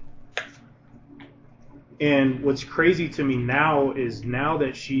see it. And what's crazy to me now is now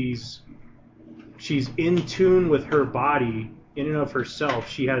that she's in tune with her body in and of herself,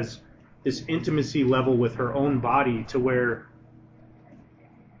 she has this intimacy level with her own body to where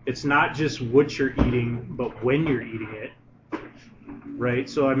it's not just what you're eating, but when you're eating it, right?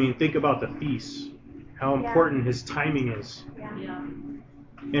 So, I mean, think about the feast, how important His timing is. Yeah.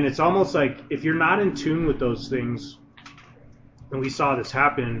 And it's almost like if you're not in tune with those things, and we saw this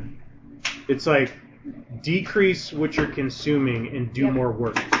happen, it's like decrease what you're consuming and do more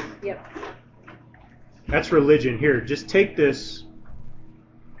work. Yep. That's religion. Here, just take this.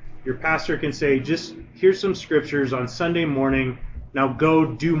 Your pastor can say, just here's some scriptures on Sunday morning. Now go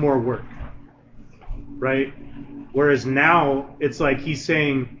do more work. Right? Whereas now it's like he's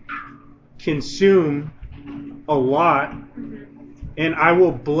saying, consume a lot, and I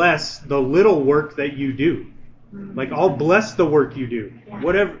will bless the little work that you do. Like, I'll bless the work you do,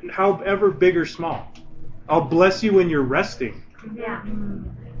 whatever, however big or small. I'll bless you when you're resting. Yeah.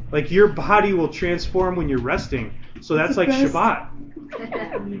 Like, your body will transform when you're resting. So that's like Shabbat.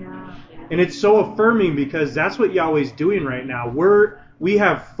 And it's so affirming because that's what Yahweh's doing right now. We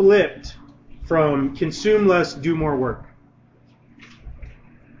have flipped from consume less, do more work,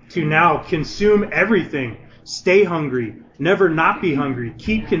 to now consume everything, stay hungry, never not be hungry,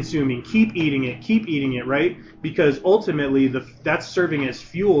 keep consuming, keep eating it, right? Because ultimately that's serving as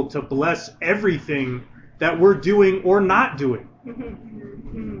fuel to bless everything that we're doing or not doing.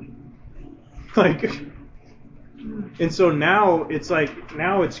 Like, and so now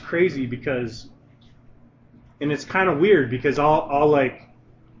it's crazy because, and it's kind of weird because I'll like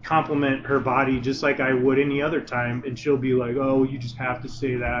compliment her body just like I would any other time, and she'll be like, oh, you just have to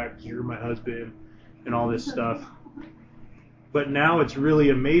say that 'cause you're my husband and all this stuff. But now it's really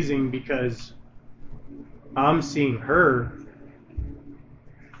amazing because I'm seeing her,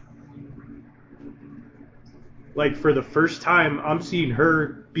 like, for the first time, I'm seeing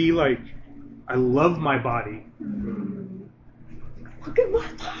her be like, I love my body. Look at my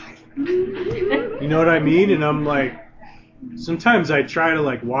body. You know what I mean? And I'm like, sometimes I try to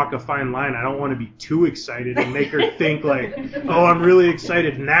like walk a fine line. I don't want to be too excited and make her think like, oh, I'm really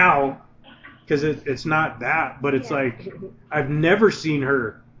excited now, because it's not that. But it's like, I've never seen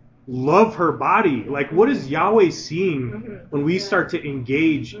her love her body. Like, what is Yahweh seeing when we start to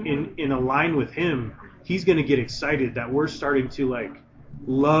engage in a line with Him? He's going to get excited that we're starting to like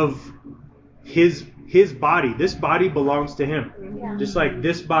love his body. This body belongs to Him, just like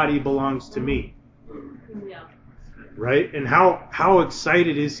this body belongs to me. Yeah. Right? And how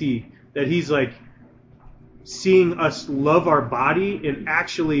excited is He that He's like, seeing us love our body and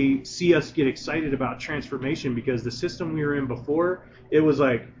actually see us get excited about transformation, because the system we were in before, it was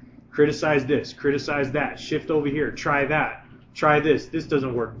like, criticize this, criticize that, shift over here, try that, try this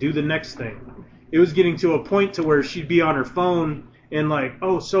doesn't work, do the next thing. It was getting to a point to where she'd be on her phone and like,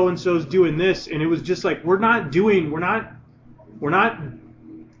 oh, so-and-so's doing this, and it was just like, we're not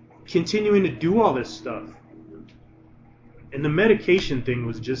continuing to do all this stuff. And the medication thing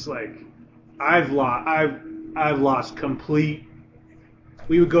was just like, I've lost complete.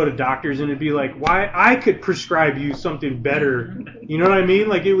 We would go to doctors and it'd be like, why, I could prescribe you something better. You know what I mean?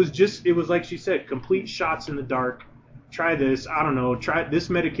 Like, it was like she said, complete shots in the dark. Try this, I don't know, try this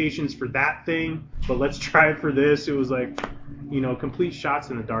medication's for that thing, but let's try it for this. It was like, complete shots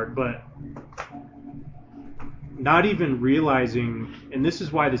in the dark, but not even realizing, and this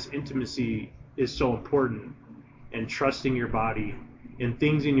is why this intimacy is so important, and trusting your body and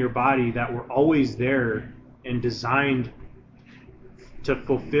things in your body that were always there and designed to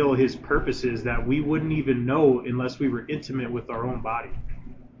fulfill his purposes that we wouldn't even know unless we were intimate with our own body.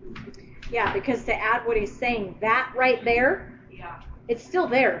 Yeah, because to add what he's saying, that right there, it's still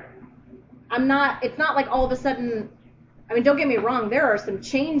there. It's not like all of a sudden, I mean, don't get me wrong, there are some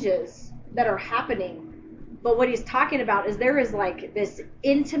changes that are happening. But what he's talking about is there is like this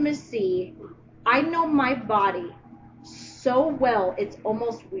intimacy. I know my body so well, it's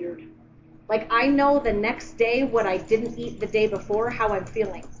almost weird. Like, I know the next day what I didn't eat the day before, how I'm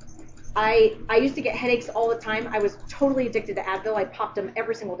feeling. I used to get headaches all the time. I was totally addicted to Advil. I popped them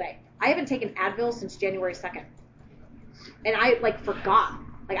every single day. I haven't taken Advil since January 2nd. And I, like, forgot.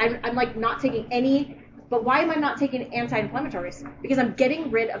 Like, I'm like, not taking any. But why am I not taking anti-inflammatories? Because I'm getting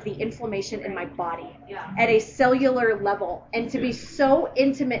rid of the inflammation in my body at a cellular level. And to be so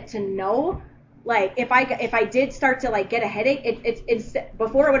intimate to know, like, if I did start to, like, get a headache, it's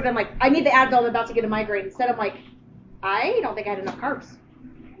before it would have been like, I need the Advil, I'm about to get a migraine. Instead I'm like, I don't think I had enough carbs.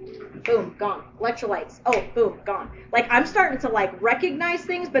 Boom, gone. Electrolytes. Oh, boom, gone. Like, I'm starting to, like, recognize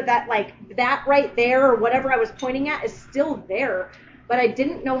things, but that, like, that right there or whatever I was pointing at is still there. But I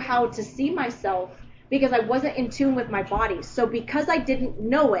didn't know how to see myself because I wasn't in tune with my body. So because I didn't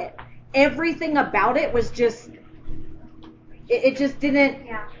know it, everything about it was just, it just didn't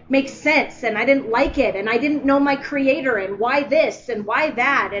make sense, and I didn't like it, and I didn't know my creator, and why this and why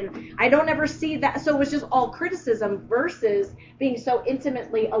that, and I don't ever see that. So it was just all criticism versus being so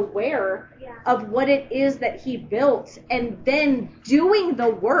intimately aware of what it is that he built and then doing the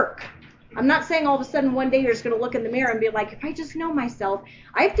work. I'm not saying all of a sudden one day you're just going to look in the mirror and be like, if I just know myself.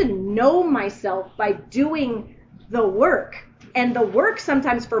 I have to know myself by doing the work. And the work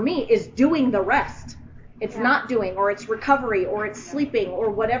sometimes for me is doing the rest. It's not doing, or it's recovery, or it's sleeping,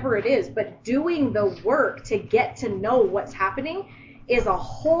 or whatever it is. But doing the work to get to know what's happening is a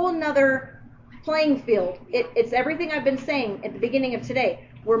whole nother playing field. It's everything I've been saying at the beginning of today.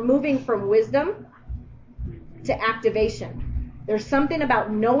 We're moving from wisdom to activation. There's something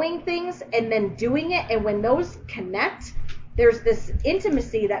about knowing things and then doing it, and when those connect, there's this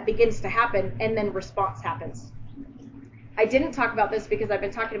intimacy that begins to happen, and then response happens. I didn't talk about this because I've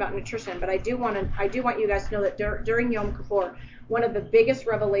been talking about nutrition, but I do want you guys to know that during Yom Kippur, one of the biggest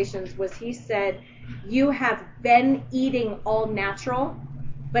revelations was he said, you have been eating all natural,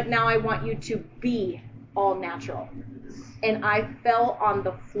 but now I want you to be all natural. And I fell on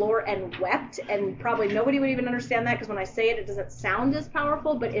the floor and wept, and probably nobody would even understand that because when I say it, it doesn't sound as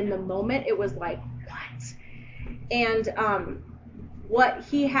powerful, but in the moment it was like, what? And what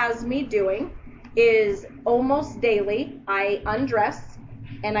he has me doing is almost daily, I undress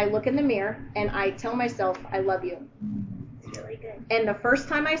and I look in the mirror and I tell myself, I love you. It's really good. And the first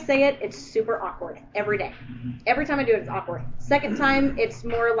time I say it, it's super awkward every day. Every time I do it, it's awkward. Second time, it's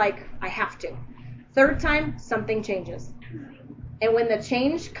more like I have to. Third time, something changes. And when the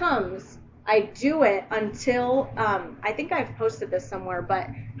change comes, I do it until, I think I've posted this somewhere, but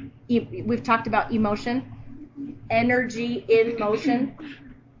we've talked about emotion, energy in motion.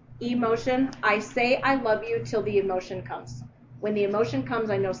 Emotion, I say I love you till the emotion comes. When the emotion comes,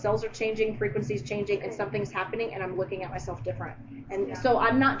 I know cells are changing, frequencies changing, and something's happening, and I'm looking at myself different. And so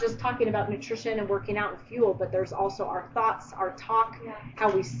I'm not just talking about nutrition and working out and fuel, but there's also our thoughts, our talk, how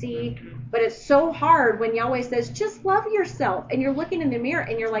we see. But it's so hard when Yahweh says, just love yourself. And you're looking in the mirror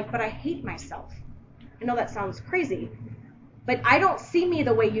and you're like, but I hate myself. I know that sounds crazy, but I don't see me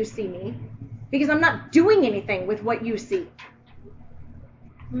the way you see me because I'm not doing anything with what you see.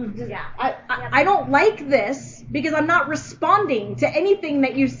 I don't like this because I'm not responding to anything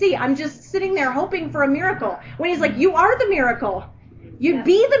that you see. I'm just sitting there hoping for a miracle. When he's like, you are the miracle. You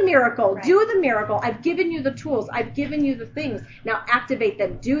be the miracle. Right. Do the miracle. I've given you the tools. I've given you the things. Now activate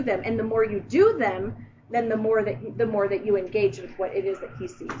them. Do them. And the more you do them, then the more that you engage with what it is that he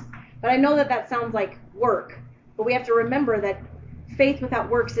sees. But I know that sounds like work, but we have to remember that faith without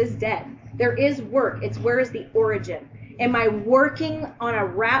works is dead. There is work. It's where is the origin? Am I working on a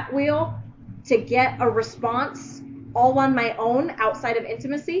rat wheel to get a response all on my own outside of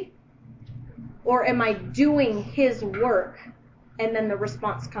intimacy? Or am I doing his work and then the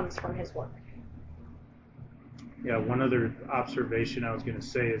response comes from his work? Yeah, one other observation I was going to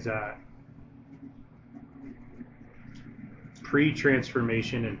say is that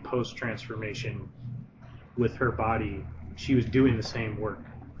pre-transformation and post-transformation with her body, she was doing the same work.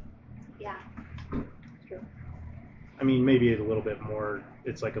 Yeah. True. I mean, maybe a little bit more,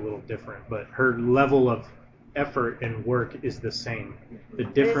 it's like a little different, but her level of effort and work is the same. The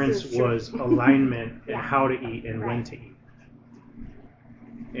difference was alignment and how to eat and when to eat.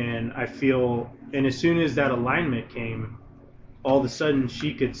 And I feel, and as soon as that alignment came, all of a sudden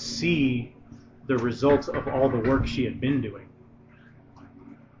she could see the results of all the work she had been doing.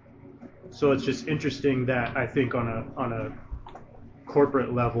 So it's just interesting that I think on a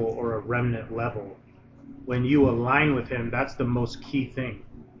corporate level or a remnant level, when you align with him, that's the most key thing.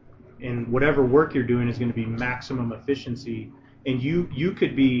 And whatever work you're doing is going to be maximum efficiency. And you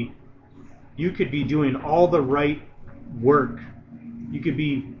could be doing all the right work. You could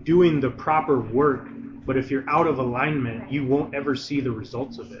be doing the proper work, but if you're out of alignment, you won't ever see the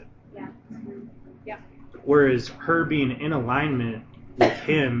results of it. Yeah. Yeah. Whereas her being in alignment with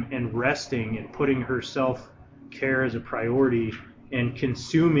him and resting and putting her self-care as a priority and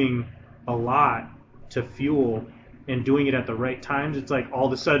consuming a lot to fuel and doing it at the right times, it's like all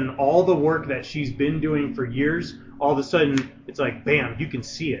of a sudden all the work that she's been doing for years, all of a sudden it's like bam, you can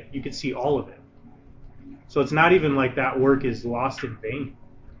see it. You can see all of it. So it's not even like that work is lost in vain.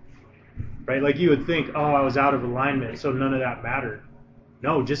 Right? Like you would think, oh, I was out of alignment, so none of that mattered.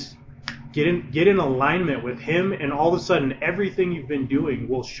 No, just get in alignment with him, and all of a sudden everything you've been doing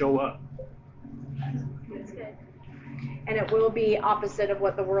will show up. That's good. And it will be opposite of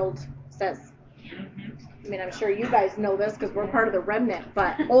what the world says. I mean, I'm sure you guys know this because we're part of the remnant,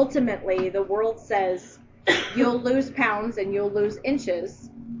 but ultimately the world says you'll lose pounds and you'll lose inches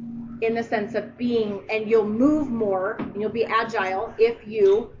in the sense of being, and you'll move more and you'll be agile if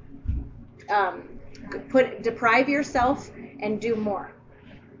you deprive yourself and do more.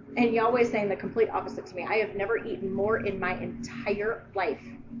 And Yahweh's saying the complete opposite to me. I have never eaten more in my entire life,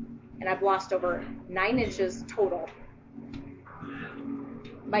 and I've lost over 9 inches total.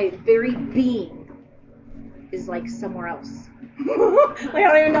 My very being is like somewhere else. Like, I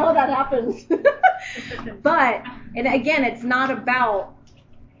don't even know how that happens. But, and again, it's not about,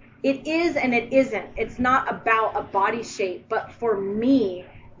 it is and it isn't. It's not about a body shape, but for me,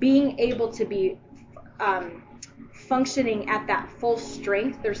 being able to be functioning at that full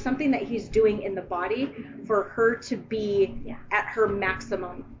strength, there's something that he's doing in the body for her to be at her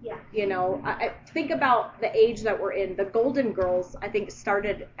maximum. Yeah. You know, I think about the age that we're in. The Golden Girls, I think,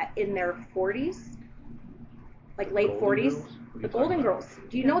 started in their 40s, like late 40s. The Golden Girls.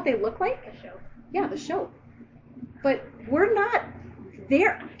 Do you know what they look like? The show. Yeah, the show. But we're not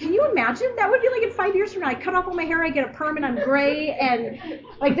there. Can you imagine? That would be like in 5 years from now. I cut off all my hair, I get a perm, and I'm gray, and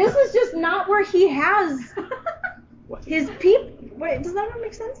like this is just not where he has his people. Wait, does that not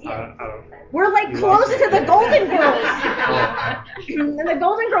make sense? I don't. We're like close to the Golden Girls, and the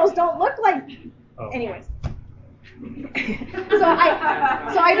Golden Girls don't look like. Oh. Anyways.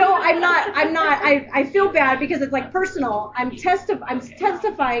 I feel bad because it's like personal. I'm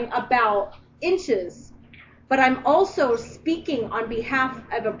testifying about inches, but I'm also speaking on behalf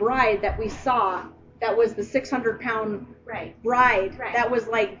of a bride that we saw that was the 600-pound bride that was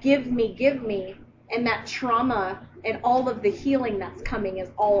like, give me, and that trauma and all of the healing that's coming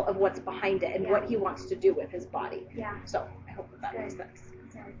is all of what's behind it and what he wants to do with his body. Yeah. So I hope that makes sense.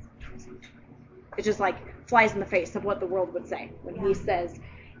 It just like flies in the face of what the world would say when he says,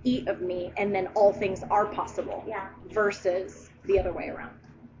 eat of me, and then all things are possible, versus the other way around.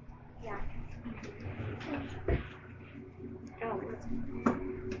 Yeah.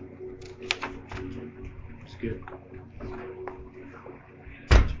 It's good.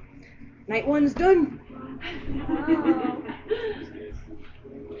 Night one's done. Oh.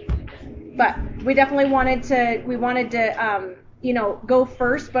 But we definitely wanted to go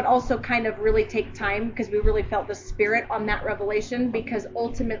first, but also kind of really take time because we really felt the spirit on that revelation, because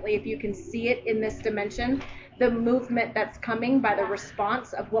ultimately if you can see it in this dimension, the movement that's coming by the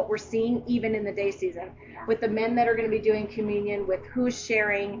response of what we're seeing even in the day season with the men that are going to be doing communion, with who's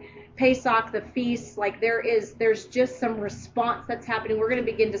sharing Pesach, the feast, like there's just some response that's happening. We're going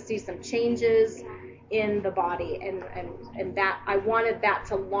to begin to see some changes in the body, and that I wanted that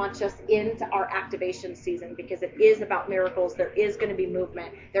to launch us into our activation season, because it is about miracles. There is going to be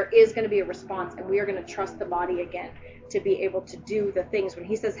movement, there is going to be a response, and we are going to trust the body again to be able to do the things when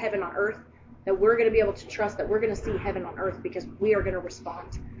he says heaven on earth, that we're going to be able to trust that we're going to see heaven on earth because we are going to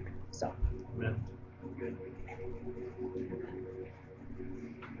respond. So Amen.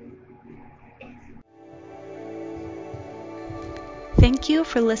 Thank you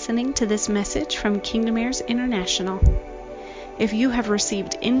for listening to this message from Kingdom Heirs International. If you have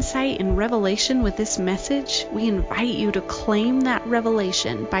received insight and revelation with this message, we invite you to claim that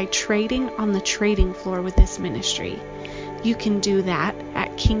revelation by trading on the trading floor with this ministry. You can do that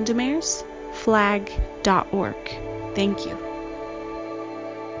at kingdomheirsflag.org. Thank you.